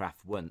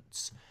Minecraft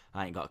once.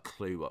 I ain't got a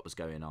clue what was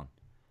going on.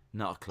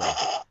 Not a clue.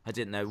 I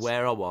didn't know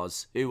where I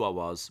was, who I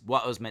was,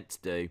 what I was meant to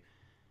do.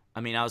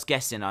 I mean, I was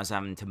guessing I was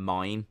having to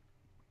mine.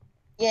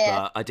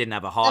 Yeah. But I didn't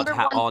have a hard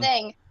hat on.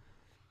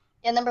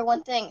 Number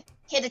one thing.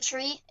 Hit a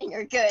tree and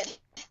you're good.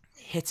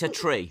 Hit a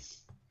tree?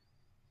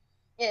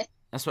 Yeah.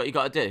 That's what you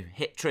got to do.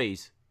 Hit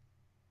trees.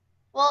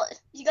 Well,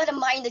 you got to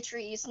mine the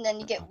trees, and then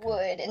you get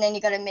wood, and then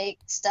you got to make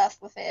stuff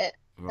with it.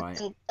 Right.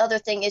 And the other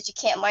thing is you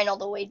can't mine all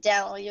the way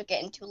down, or you'll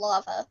get into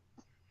lava.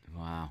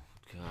 Wow.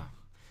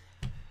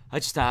 God. I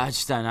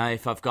just don't know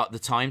if I've got the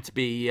time to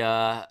be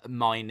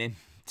mining,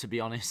 to be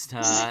honest.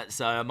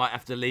 So I might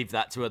have to leave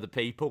that to other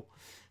people.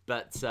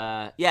 But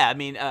yeah, I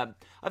mean,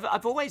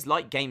 I've always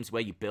liked games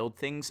where you build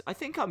things. I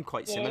think I'm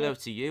quite similar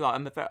to you.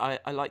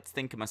 I like to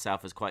think of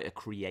myself as quite a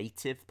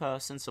creative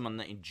person, someone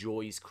that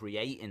enjoys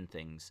creating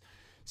things.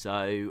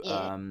 So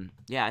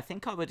yeah, I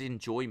think I would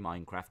enjoy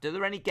Minecraft. Are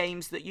there any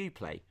games that you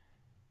play?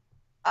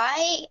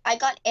 I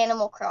got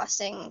Animal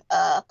Crossing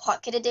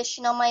Pocket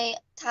Edition on my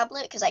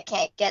tablet because I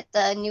can't get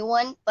the new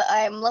one, but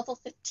I'm level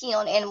 15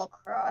 on Animal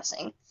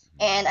Crossing,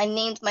 and I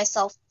named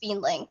myself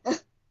Fiendling.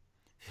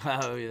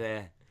 Oh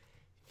yeah.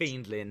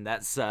 Fiendling,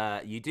 that's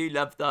you do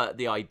love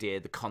the idea,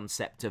 the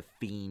concept of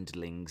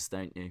fiendlings,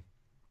 don't you?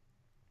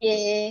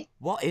 Yeah.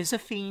 What is a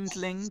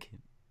fiendling?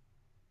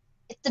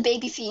 It's a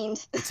baby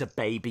fiend. It's a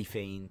baby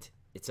fiend.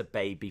 It's a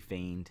baby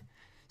fiend.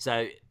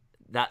 So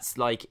that's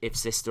like if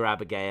Sister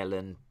Abigail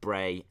and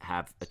Bray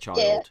have a child.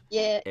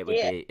 It would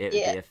be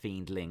a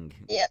fiendling.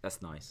 Yeah.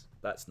 That's nice.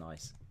 That's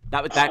nice.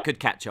 That could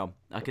catch on.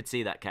 I could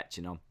see that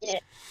catching on. Yeah.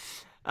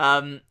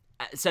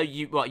 So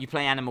you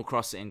play Animal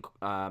Crossing?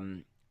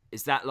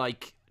 Is that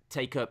like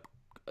take up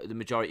the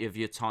majority of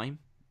your time?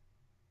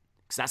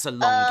 Because that's a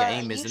long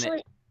game, isn't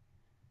it?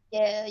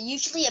 Yeah,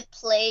 usually I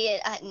play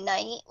it at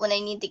night when I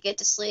need to get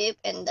to sleep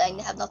and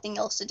I have nothing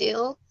else to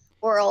do,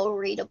 or I'll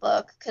read a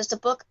book. Because the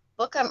book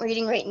I'm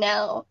reading right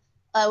now,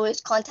 I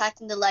was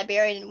contacting the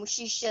librarian and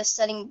she's just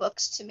sending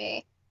books to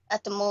me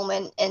at the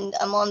moment, and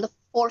I'm on the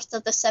 4th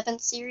of the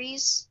 7th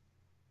series.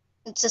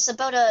 It's just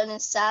about an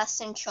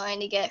assassin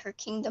trying to get her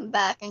kingdom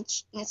back, and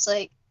it's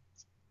like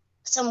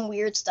some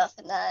weird stuff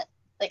in that.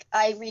 Like,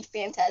 I read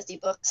fantasy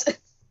books.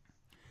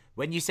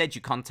 When you said you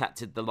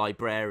contacted the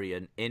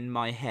librarian, in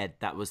my head,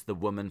 that was the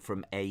woman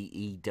from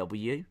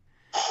AEW.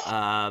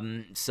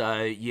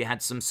 So you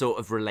had some sort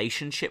of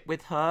relationship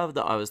with her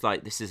that I was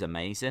like, this is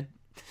amazing.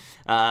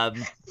 But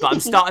I'm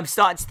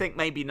starting to think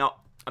maybe not.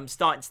 I'm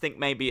starting to think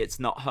maybe it's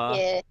not her.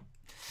 Yeah.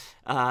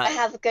 I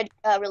have a good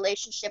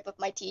relationship with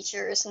my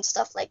teachers and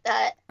stuff like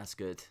that. That's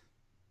good.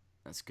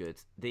 That's good.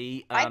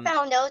 I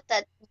found out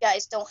that you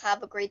guys don't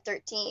have a grade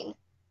 13.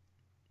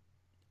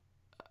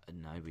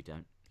 No, we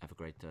don't have a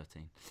grade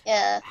 13.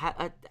 Yeah.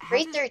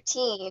 Grade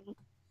 13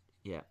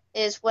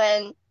 is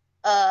when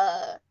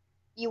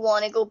you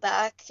want to go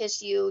back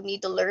because you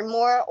need to learn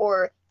more,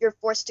 or you're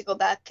forced to go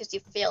back because you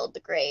failed the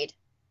grade.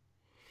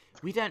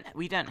 We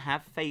don't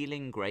have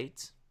failing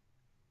grades.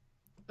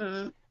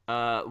 Mm-hmm.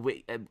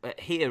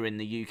 Here in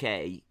the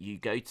UK, you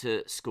go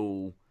to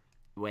school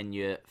when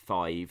you're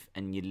 5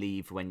 and you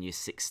leave when you're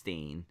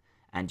 16,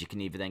 and you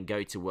can either then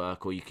go to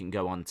work or you can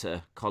go on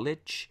to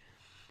college.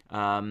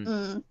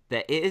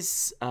 There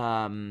is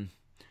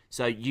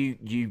so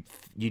you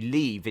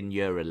leave in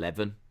year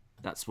 11.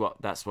 That's what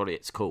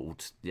it's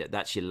called. Yeah,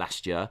 that's your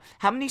last year.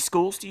 How many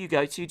schools do you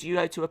go to? Do you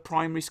go to a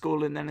primary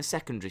school and then a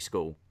secondary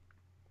school?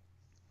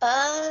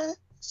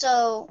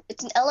 So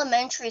it's an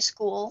elementary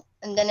school,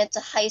 and then it's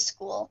a high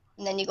school,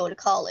 and then you go to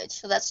college.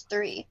 So that's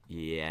three.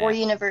 Or Yeah.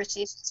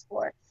 universities is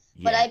four.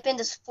 But Yeah. I've been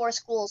to four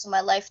schools in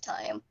my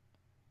lifetime.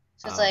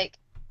 So it's Oh. like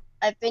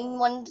I've been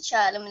one to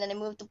Chatham, and then I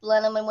moved to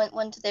Blenheim and went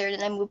one to there,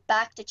 and then I moved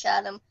back to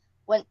Chatham,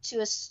 went to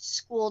a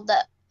school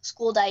that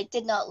I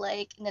did not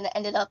like, and then I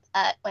ended up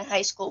at my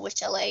high school,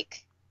 which I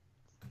like.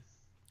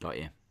 Got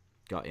you.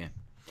 Got you.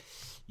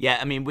 Yeah,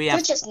 I mean, we have.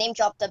 Let's just name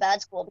drop the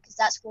bad school because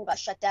that school got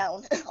shut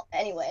down.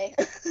 Anyway.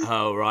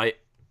 Oh, right.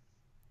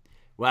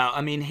 Well,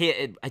 I mean,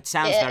 here it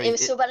sounds Yeah, very. it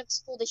was so bad at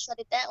school they shut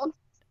it down.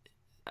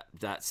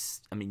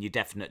 That's. I mean, you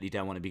definitely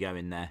don't want to be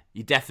going there.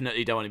 You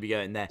definitely don't want to be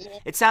going there. Yeah.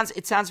 It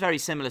sounds very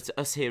similar to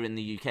us here in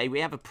the UK. We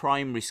have a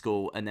primary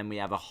school and then we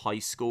have a high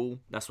school.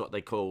 That's what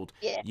they called.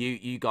 Yeah.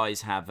 You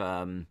guys have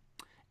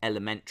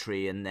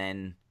elementary and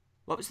then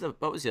what was the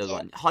other Yeah.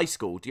 one? High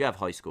school. Do you have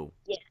high school?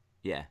 Yeah.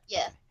 Yeah.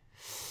 Yeah.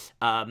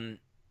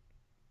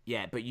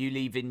 Yeah, but you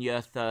leave in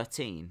year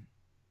 13.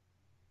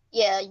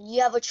 Yeah,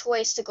 you have a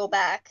choice to go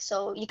back,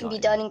 so you can Got be you.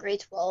 done in grade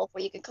 12 or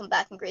you can come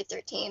back in grade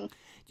 13.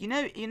 You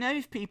know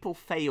if people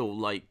fail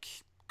like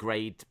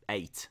grade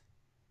 8,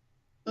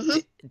 Hmm.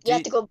 do, You have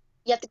do to go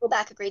you have to go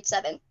back at grade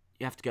 7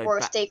 you have to go or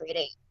back? stay grade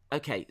 8.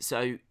 Okay,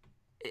 so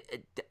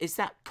is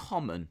that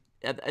common?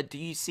 Do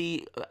you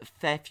see a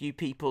fair few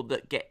people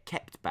that get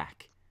kept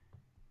back?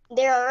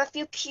 There are a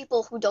few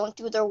people who don't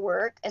do their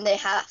work and they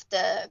have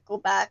to go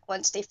back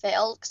once they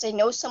fail because I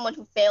know someone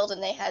who failed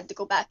and they had to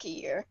go back a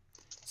year.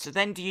 So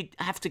then do you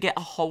have to get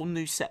a whole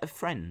new set of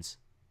friends?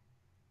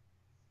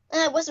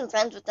 I wasn't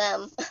friends with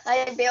them.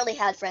 I barely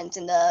had friends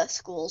in the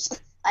schools.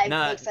 I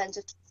No, made friends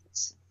with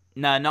teachers.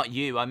 no, not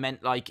you. I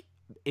meant like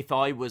if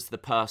I was the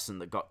person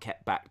that got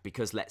kept back,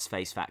 because let's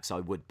face facts, I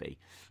would be.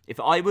 If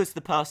I was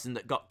the person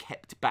that got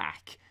kept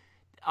back,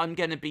 I'm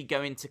going to be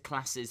going to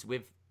classes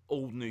with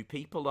all new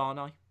people, aren't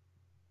I?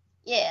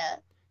 Yeah,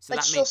 So but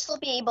that you'll means, still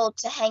be able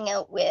to hang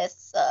out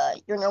with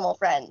your normal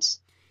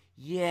friends.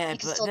 yeah, You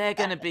can but still do they're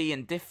going to that. be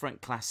in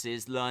different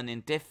classes,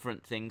 learning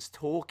different things,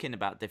 talking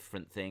about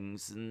different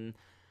things, and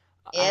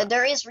Yeah, I,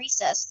 there is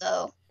recess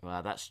though.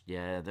 well,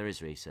 yeah, there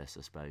is recess,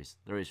 I suppose.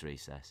 There is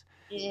recess.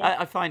 Yeah.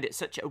 I find it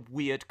such a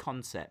weird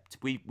concept.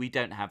 We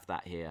don't have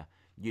that here.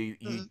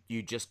 Mm.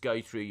 You just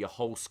go through your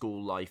whole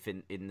school life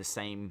in the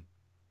same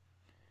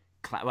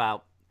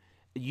well,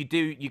 you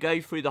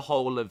go through the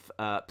whole of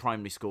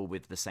primary school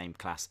with the same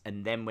class,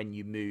 and then when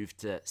you move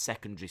to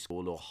secondary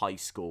school or high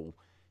school,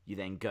 you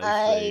then go I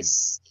through.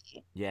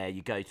 see. Yeah,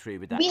 you go through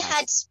with that We class.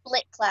 had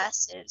split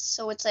classes,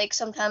 so it's like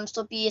sometimes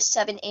there'll be a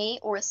 7-8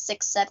 or a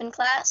 6-7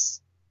 class.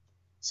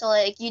 So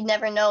like you'd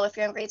never know if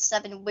you're in grade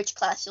 7 which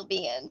class you'll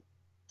be in.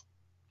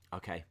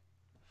 Okay.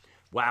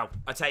 Wow,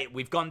 I tell you,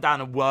 we've gone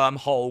down a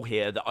wormhole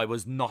here that I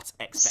was not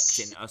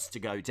expecting us to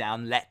go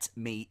down. Let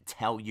me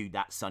tell you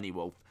that, Sonny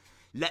Wolf.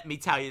 Let me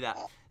tell you that.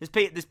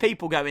 There's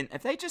people going,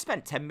 have they just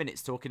spent 10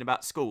 minutes talking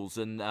about schools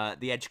and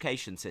the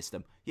education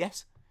system?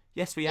 Yes.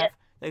 Yes, we Yeah. have.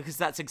 Because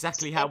that's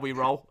exactly how we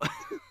roll.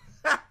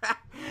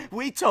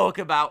 We talk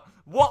about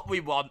what we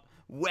want,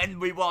 when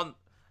we want,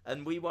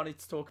 and we wanted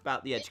to talk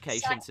about the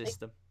education Exactly.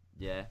 system.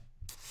 Yeah.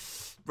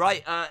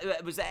 Right,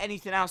 was there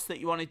anything else that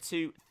you wanted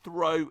to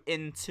throw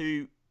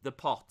into the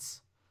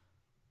pots?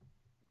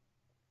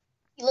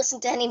 You listen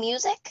to any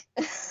music?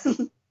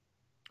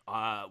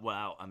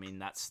 Well, I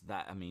mean,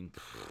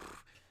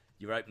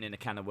 you're opening a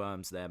can of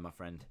worms there, my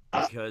friend.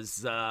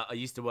 Because I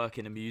used to work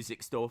in a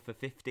music store for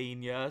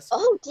 15 years.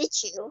 Oh, did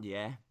you?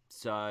 Yeah.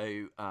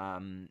 So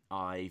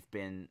my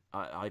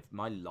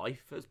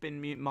life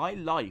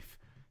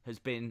has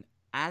been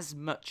as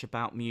much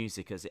about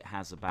music as it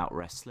has about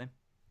wrestling.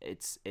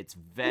 It's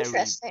very,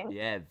 Interesting.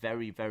 yeah,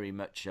 very, very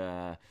much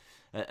a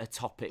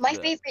topic My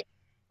that. favorite,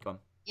 Go on.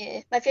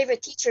 yeah, my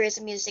favorite teacher is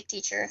a music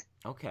teacher.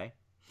 Okay.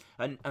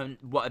 And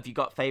what have you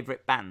got?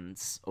 Favorite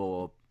bands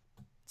or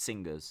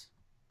singers?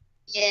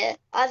 Yeah,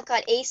 I've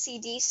got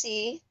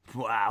AC/DC.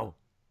 Wow.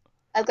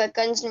 I've got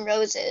Guns N'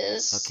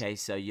 Roses. Okay,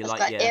 so you I've like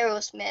got your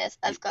Aerosmith.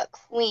 you, I've got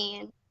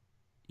Queen.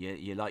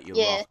 you like your Yeah,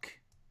 rock.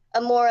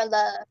 I'm more on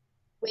the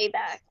way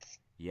back.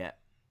 Yeah.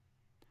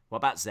 What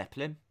about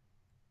Zeppelin?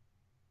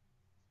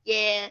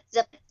 Yeah,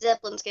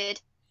 Zeppelin's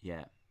good.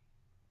 Yeah.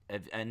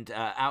 And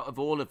out of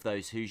all of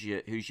those, who's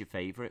your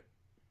favorite?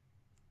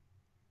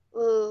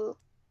 Ooh,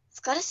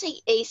 I've got to say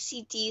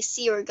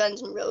AC/DC or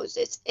Guns N'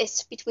 Roses.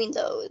 It's between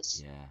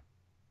those. Yeah,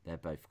 they're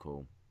both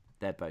cool.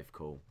 They're both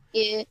cool.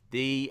 Yeah,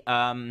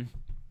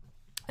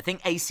 I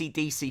think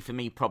AC/DC for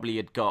me probably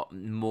had got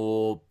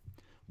more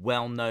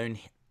well-known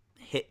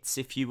hits,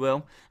 if you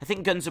will. I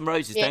think Guns N'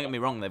 Roses, yeah, don't get me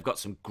wrong, they've got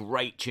some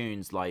great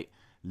tunes like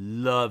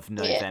Love yeah,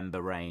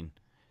 November Rain.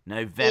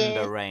 yeah.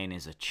 November Rain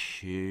is a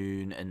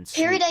tune, and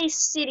Sweet. Paradise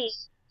City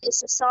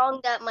is a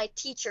song that my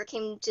teacher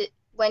came to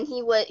when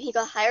he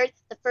got hired.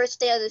 The first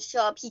day of the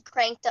job, he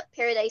cranked up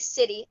Paradise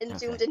City and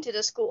zoomed Okay. into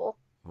the school.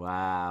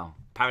 Wow.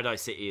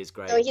 Paradise City is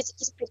So great. he's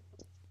pretty,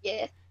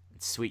 yeah.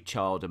 Sweet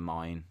Child of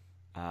Mine.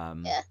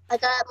 Yeah, I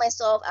got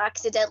myself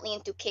accidentally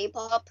into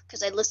K-pop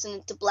because I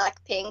listened to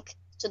Blackpink,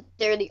 so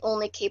they're the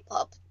only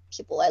K-pop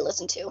people I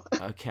listen to.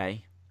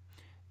 Okay.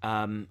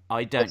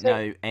 I don't It's like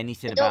know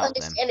anything I don't about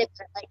them. understand it.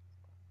 But like,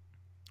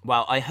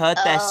 Well, I heard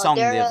their song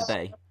they're the other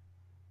day.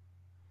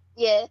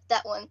 yeah,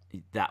 that one.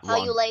 That How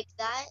You one. Like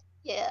That?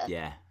 Yeah,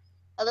 Yeah.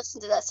 I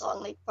listened to that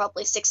song like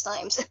probably 6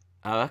 times.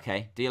 Oh,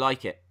 okay. Do you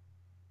like it?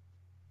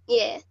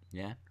 Yeah,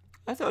 Yeah.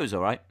 I thought it was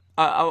all right.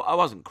 I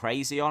wasn't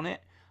crazy on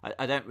it.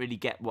 I don't really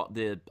get what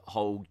the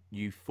whole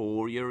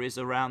euphoria is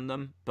around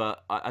them,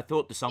 but I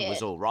thought the song yeah,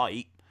 was all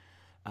right.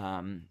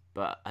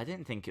 But I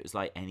didn't think it was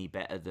like any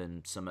better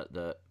than something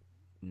that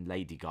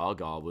Lady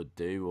Gaga would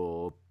do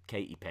or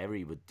Katy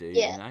Perry would do. You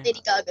yeah. know?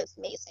 Lady Gaga's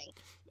amazing.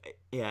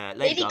 Yeah,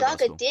 Lady Lady Gaga's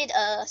Gaga cool. did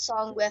a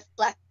song with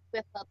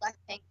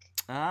Blackpink.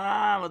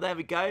 Ah, well there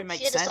we go. She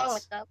Makes did a song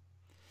with sense. them.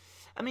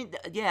 I mean,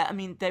 yeah. I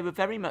mean, they were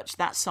very much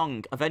that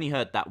song. I've only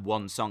heard that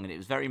one song, and it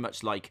was very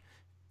much like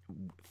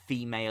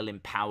female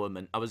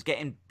empowerment. I was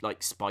getting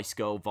like Spice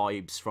Girl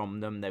vibes from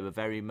them. They were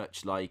very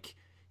much like,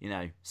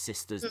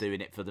 sisters Mm,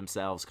 doing it for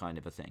themselves kind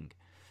of a thing.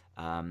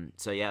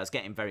 So yeah, I was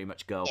getting very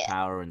much girl yeah,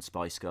 power and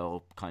Spice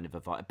Girl kind of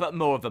a vibe, but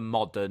more of a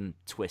modern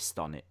twist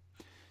on it.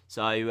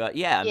 So yeah, I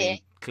yeah, mean,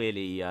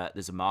 clearly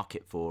there's a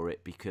market for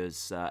it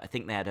because I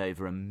think they had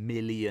over 1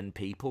 million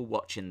people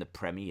watching the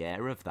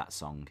premiere of that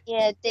song.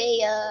 yeah.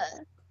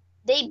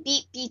 They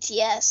beat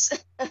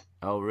BTS.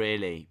 Oh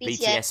really?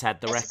 BTS BTS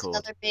had the is record.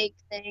 another big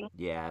thing.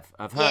 Yeah,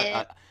 I've heard.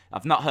 Yeah,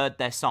 I've not heard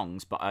their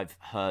songs, but I've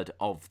heard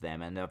of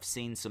them, and I've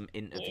seen some yeah,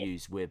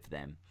 interviews with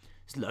them.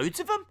 There's loads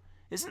of them,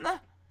 isn't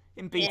there?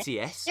 In yeah.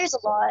 BTS, There's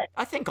a lot.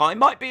 I think I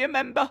might be a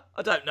member.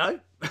 I don't know.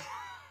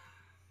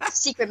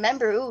 Secret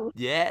member. Ooh,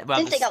 Yeah, I well,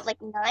 think they got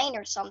like 9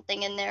 or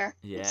something in there.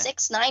 yeah,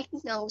 6, 9.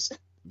 Who knows?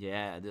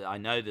 yeah. I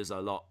know there's a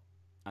lot.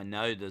 I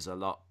know there's a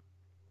lot.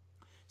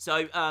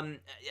 So,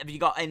 have you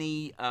got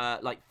any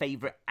like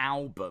favorite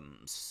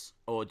albums,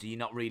 or do you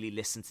not really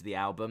listen to the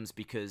albums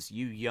because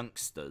you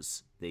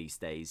youngsters these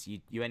days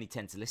you only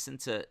tend to listen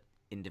to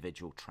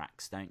individual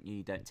tracks, don't you?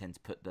 You don't tend to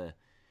put the.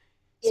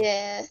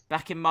 Yeah,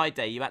 Back in my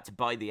day, you had to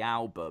buy the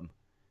album,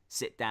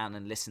 sit down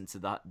and listen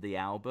to the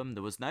album.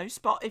 There was no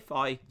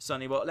Spotify,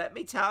 Sonny. What? Let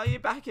me tell you,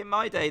 back in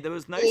my day, there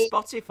was no yeah,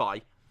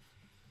 Spotify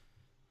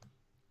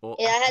or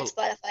yeah. I had Apple.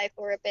 Spotify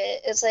for a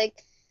bit. It's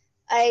like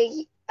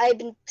I've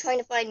been trying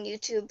to find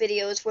YouTube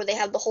videos where they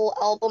have the whole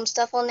album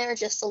stuff on there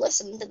just to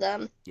listen to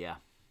them. Yeah,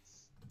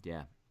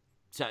 yeah.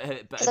 So,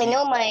 but Because have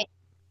you?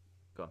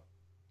 Go on.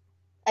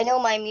 I know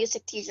my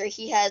music teacher,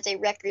 he has a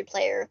record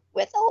player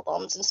with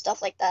albums and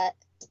stuff like that.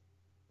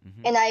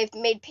 Hmm. And I've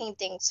made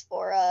paintings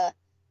for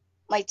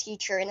my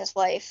teacher and his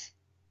wife.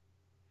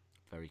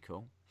 Very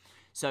cool.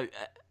 So,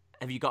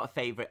 have you got a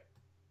favorite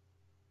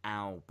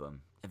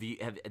album? Have you?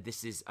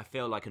 This is. I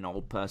feel like an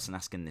old person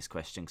asking this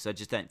question because I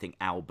just don't think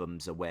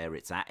albums are where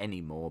it's at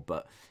anymore.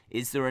 But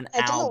is there an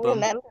I don't album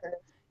remember.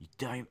 you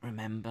don't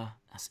remember?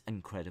 That's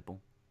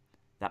incredible.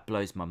 That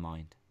blows my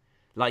mind.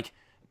 Like,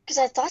 Because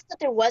I thought that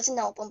there was an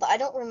album, but I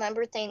don't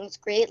remember things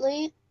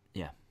greatly.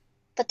 yeah.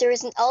 But there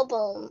is an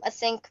album, I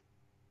think,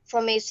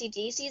 from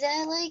AC/DC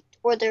that I liked,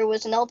 or there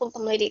was an album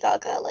from Lady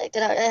Gaga I liked,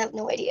 and I have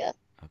no idea.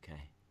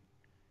 Okay.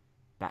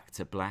 Back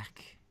to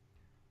Black.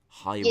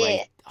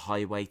 Yeah,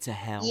 Highway to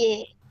Hell.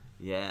 yeah.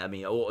 Yeah, I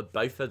mean,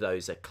 both of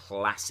those are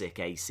classic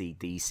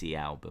AC/DC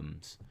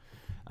albums.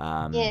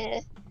 Yeah,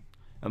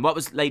 And what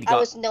was Lady I Gaga?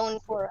 was known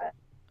for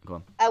Go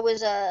on. I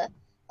was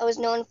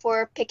known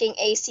for picking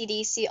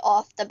AC/DC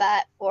off the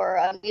bat for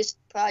a music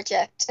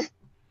project.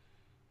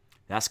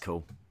 That's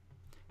cool.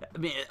 I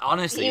mean, He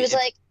honestly, was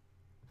like,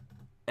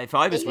 if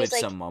I was he with was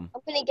like, someone,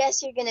 I'm gonna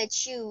guess you're gonna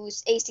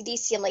choose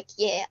AC/DC. I'm like,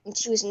 yeah, I'm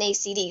choosing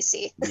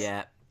AC/DC.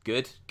 yeah,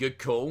 good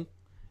call.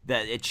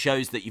 That it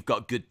shows that you've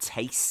got good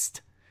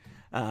taste.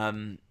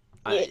 Yeah,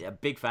 A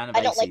big fan of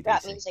I don't like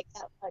rap AC/DC. music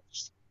that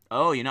much.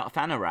 Oh, you're not a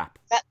fan of rap?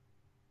 Rap,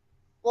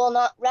 well,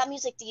 not rap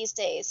music these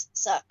days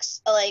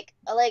sucks. I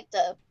like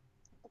the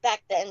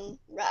back then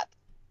rap.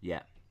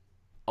 Yeah,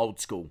 old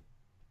school.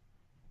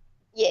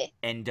 Yeah,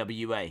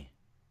 NWA.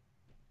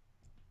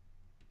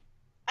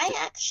 I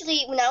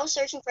actually, when I was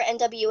searching for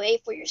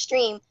NWA for your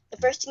stream, the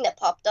first thing that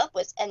popped up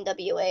was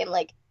NWA. I'm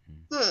like,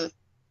 I'm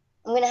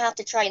gonna have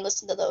to try and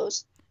listen to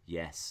those.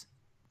 Yes.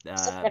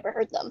 'Cause I've never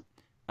heard them.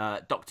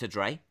 Dr.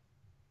 Dre.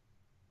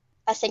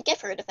 I think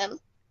I've heard of him.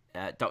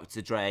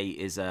 Dr. Dre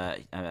is a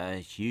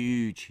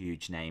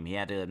huge name.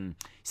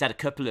 He's had a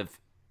couple of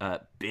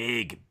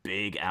big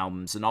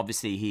albums, and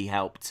obviously he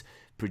helped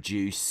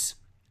produce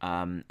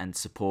and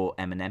support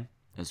Eminem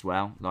as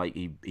well. Like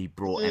he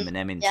brought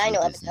Eminem into Yeah, I the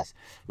know business.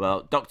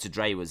 Well, Dr.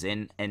 Dre was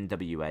in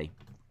NWA.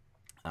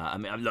 I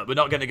mean, look, we're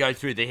not going to go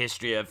through the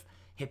history of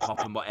hip hop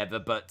and whatever,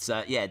 but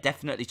yeah,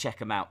 definitely check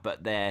them out.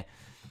 But they're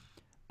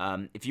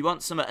if you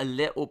want something a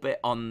little bit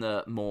on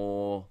the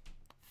more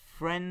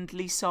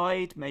friendly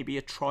side, maybe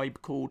a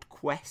Tribe Called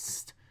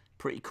Quest,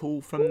 pretty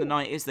cool from the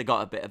 90s. They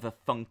got a bit of a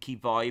funky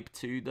vibe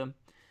to them.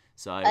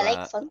 So I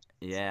like funk.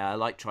 yeah, I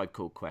like Tribe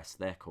Called Quest.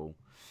 They're cool.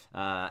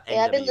 Yeah,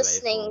 I've been NWA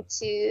listening cool.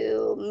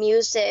 to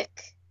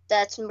music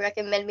that's been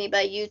recommended me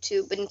by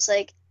YouTube, and it's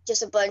like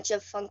just a bunch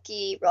of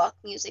funky rock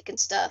music and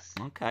stuff.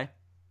 Okay.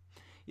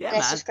 Yeah, And I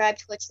man. subscribe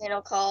to a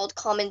channel called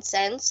Common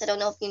Sense. I don't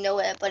know if you know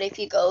it, but if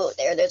you go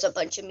there, there's a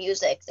bunch of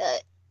music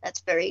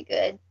that's very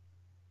good.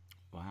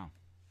 Wow.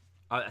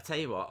 I tell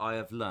you what, I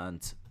have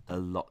learned a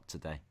lot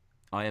today.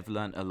 I have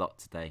learned a lot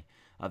today.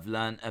 I've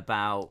learned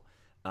about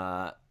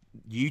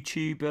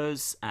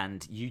YouTubers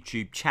and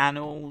YouTube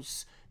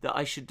channels that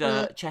I should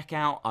check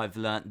out. I've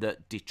learned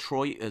that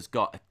Detroit has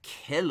got a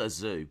killer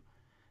zoo.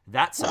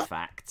 That's a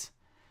fact.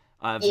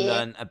 I've Yeah.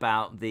 learned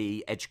about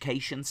the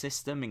education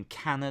system in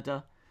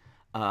Canada.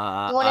 You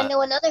want to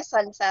know another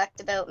fun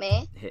fact about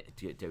me?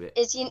 Do it.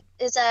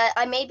 Is that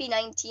I may be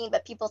 19,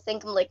 but people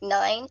think I'm like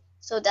 9.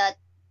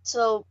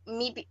 So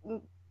me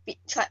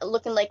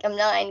looking like I'm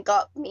 9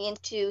 got me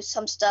into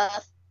some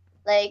stuff.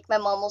 Like my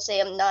mom will say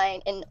I'm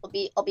 9, and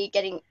I'll be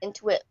getting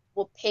into it.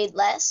 Will pay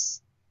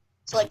less,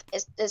 so like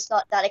it's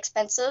not that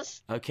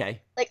expensive.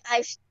 Okay. Like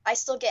I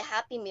still get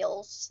Happy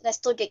Meals and I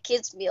still get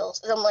kids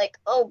meals, and I'm like,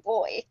 oh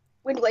boy,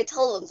 when do I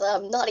tell them that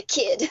I'm not a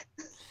kid?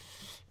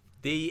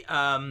 The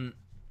hang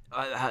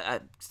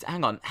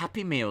on,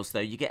 Happy Meals though,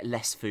 you get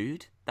less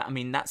food.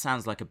 That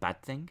sounds like a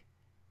bad thing.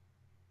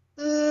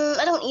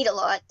 I don't eat a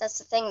lot. That's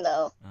the thing,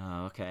 though.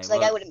 Oh, okay. So,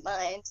 like, I wouldn't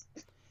mind.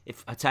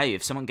 If I tell you,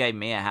 if someone gave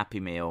me a Happy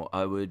Meal,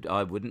 I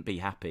wouldn't be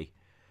happy,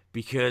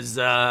 because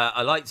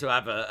I like to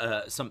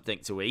have something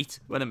to eat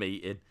when I'm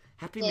eating.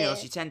 Happy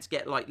Meals, you tend to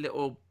get like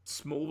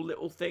small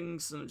little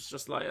things, and it's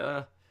just like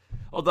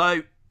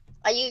although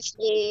I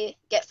usually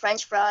get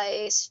French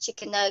fries,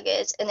 chicken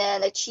nuggets, and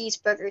then a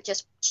cheeseburger,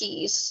 just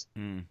cheese.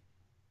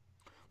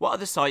 What are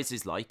the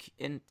sizes like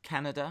in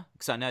Canada?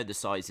 Because I know the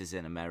sizes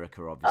in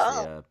America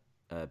obviously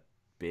are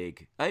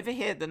big. Over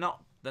here, they're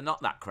not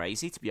that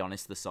crazy, to be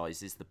honest. The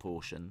sizes, the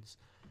portions.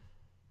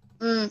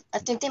 I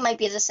think they might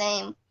be the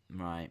same.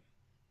 Right.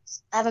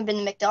 I haven't been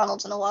to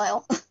McDonald's in a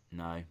while.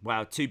 No.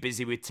 Wow, too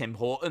busy with Tim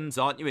Hortons,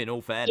 aren't you? In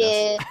all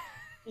fairness.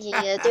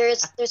 Yeah.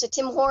 There's a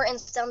Tim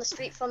Hortons down the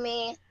street from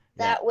me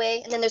that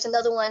way, and then there's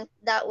another one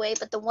that way.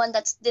 But the one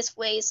that's this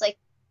way is like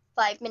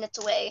 5 minutes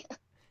away.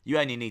 You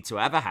only need to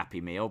have a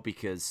Happy Meal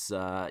because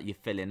you're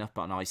filling up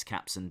on ice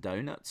caps and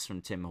donuts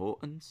from Tim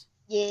Hortons.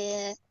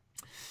 Yeah.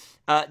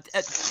 I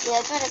gotta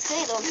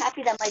say though, I'm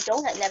happy that my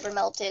donut never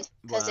melted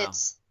because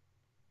that's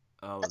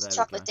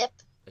chocolate dip.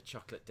 A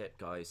chocolate dip,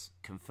 guys.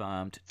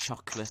 Confirmed.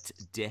 Chocolate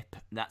dip.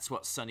 That's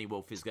what Sunny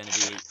Wolf is going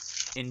to be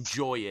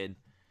enjoying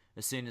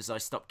as soon as I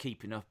stop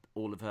keeping up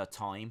all of her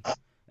time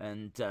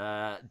and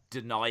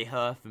deny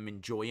her from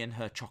enjoying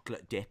her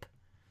chocolate dip.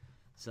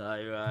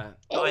 So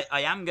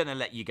I am going to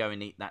let you go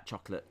and eat that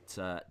chocolate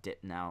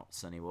dip now,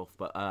 Sunny Wolf.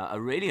 But I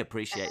really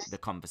appreciate the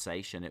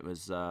conversation. It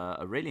was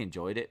I really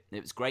enjoyed it.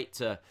 It was great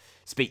to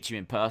speak to you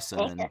in person.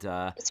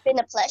 And it's been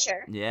a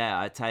pleasure.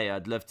 Yeah, I tell you,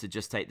 I'd love to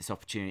just take this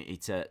opportunity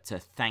to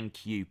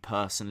thank you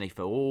personally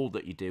for all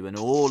that you do and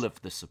all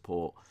of the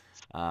support.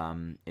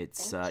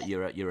 It's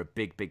you're a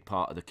big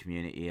part of the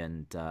community,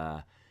 and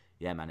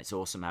yeah, man, it's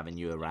awesome having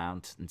you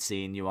around and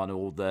seeing you on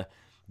all the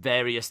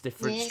various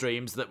different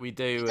streams that we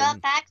do. We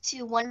got back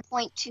to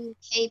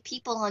 1.2k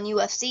people on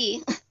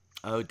UFC.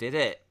 Oh, did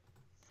it?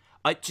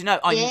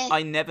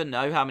 I never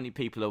know how many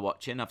people are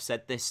watching. I've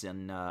said this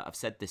and I've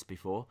said this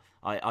before.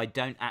 I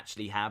don't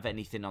actually have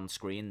anything on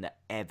screen that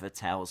ever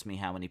tells me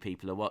how many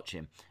people are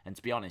watching. And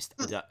to be honest,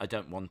 I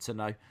don't want to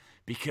know,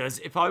 because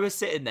if I was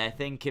sitting there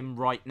thinking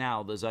right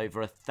now there's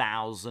over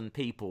 1,000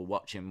 people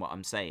watching what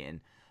I'm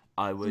saying,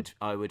 I would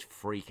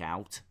freak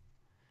out.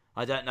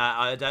 I don't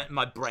know.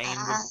 My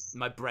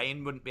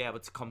brain wouldn't be able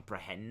to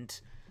comprehend.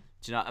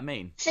 Do you know what I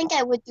mean? I think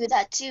I would do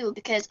that too,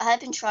 because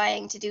I've been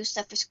trying to do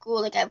stuff for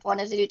school. Like I've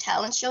wanted to do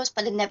talent shows,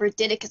 but I never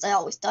did it because I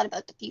always thought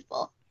about the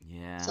people.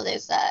 Yeah. So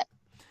there's that.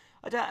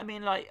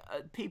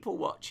 People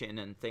watching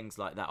and things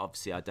like that.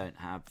 Obviously, I don't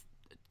have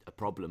a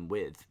problem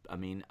with. I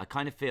mean, I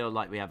kind of feel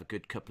like we have a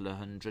good couple of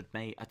hundred,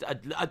 mate.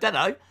 I don't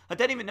know. I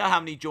don't even know how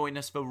many join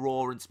us for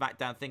Raw and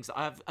SmackDown things.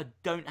 I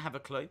don't have a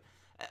clue.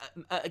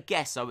 A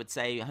guess, I would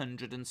say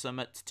 100 and some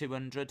at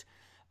 200.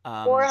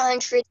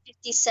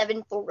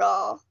 457 for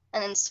Raw,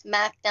 and then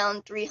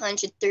SmackDown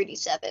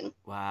 337.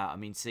 Wow, I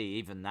mean, see,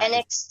 even that.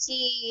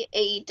 NXT,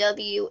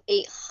 AEW,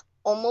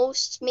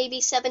 almost maybe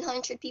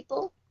 700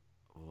 people.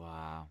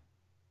 Wow.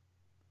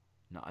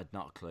 Not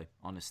a clue,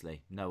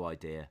 honestly. No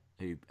idea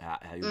who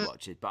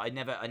watches, but I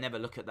never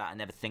look at that. I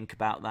never think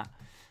about that.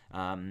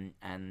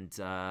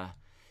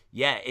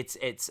 Yeah,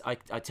 I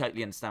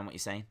totally understand what you're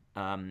saying.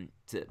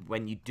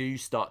 When you do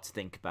start to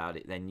think about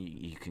it, then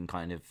you can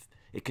kind of,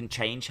 it can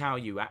change how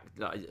you act.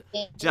 Like, do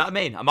you know what I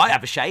mean? I might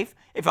have a shave.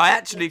 If I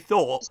actually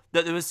thought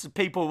that there was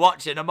people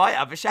watching, I might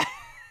have a shave.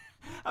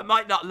 I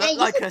might not look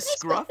like a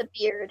scruff. With the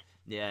beard.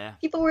 Yeah.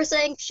 People were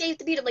saying shave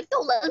the beard. I'm like,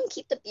 no, let him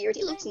keep the beard.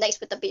 He looks nice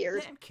with the beard.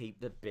 Let him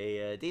keep the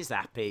beard. He's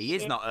happy.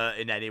 He's not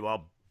hurting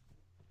anyone.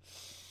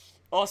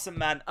 Awesome,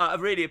 man. I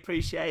really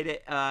appreciate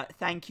it.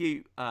 Thank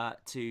you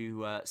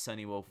to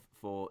Sunny Wolf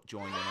for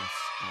joining us,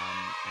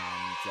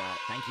 and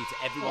thank you to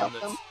everyone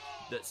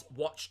that's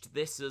watched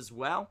this as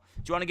well.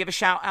 Do you want to give a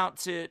shout out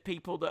to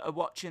people that are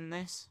watching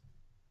this?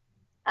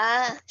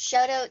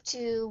 Shout out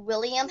to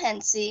William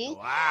Hensey.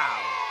 Wow.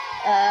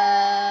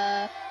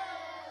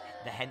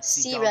 The Hensy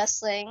C Dog.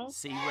 Wrestling,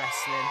 C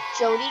Wrestling.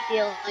 Jody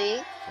Gilly,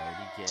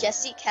 Jody Gill.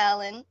 Jesse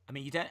Callan, I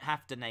mean, you don't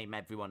have to name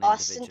everyone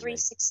Austin individually.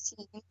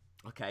 316.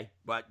 Okay,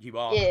 well, you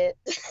are. Yeah.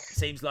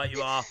 Seems like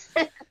you are.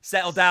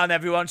 Settle down,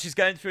 everyone. She's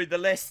going through the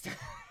list.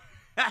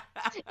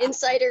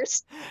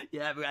 Insiders.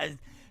 Yeah,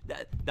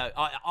 no,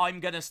 I'm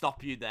going to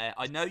stop you there.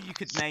 I know you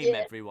could name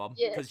everyone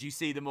because you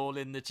see them all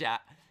in the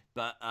chat,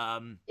 but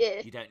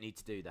you don't need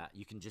to do that.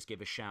 You can just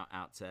give a shout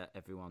out to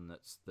everyone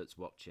that's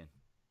watching.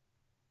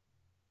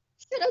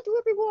 Shout out to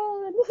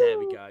everyone. Woohoo. There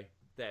we go.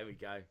 There we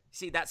go.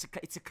 See,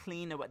 it's a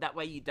cleaner way. That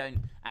way you don't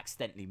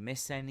accidentally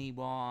miss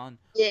anyone.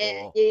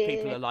 Or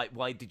people are like,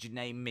 why did you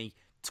name me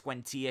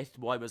 20th?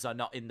 Why was I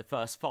not in the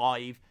first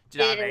 5? Do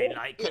you know what I mean?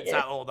 Like, cuts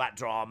out all that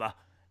drama.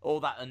 All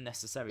that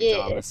unnecessary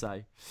drama.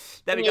 So,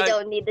 there we go. We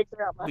don't need the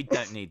drama. We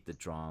don't need the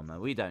drama.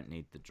 We don't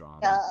need the drama.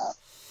 No.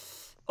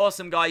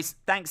 Awesome, guys.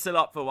 Thanks a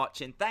lot for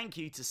watching. Thank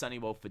you to Sunny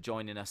Wolf for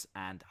joining us.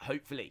 And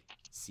hopefully,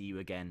 see you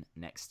again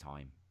next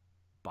time.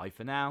 Bye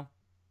for now.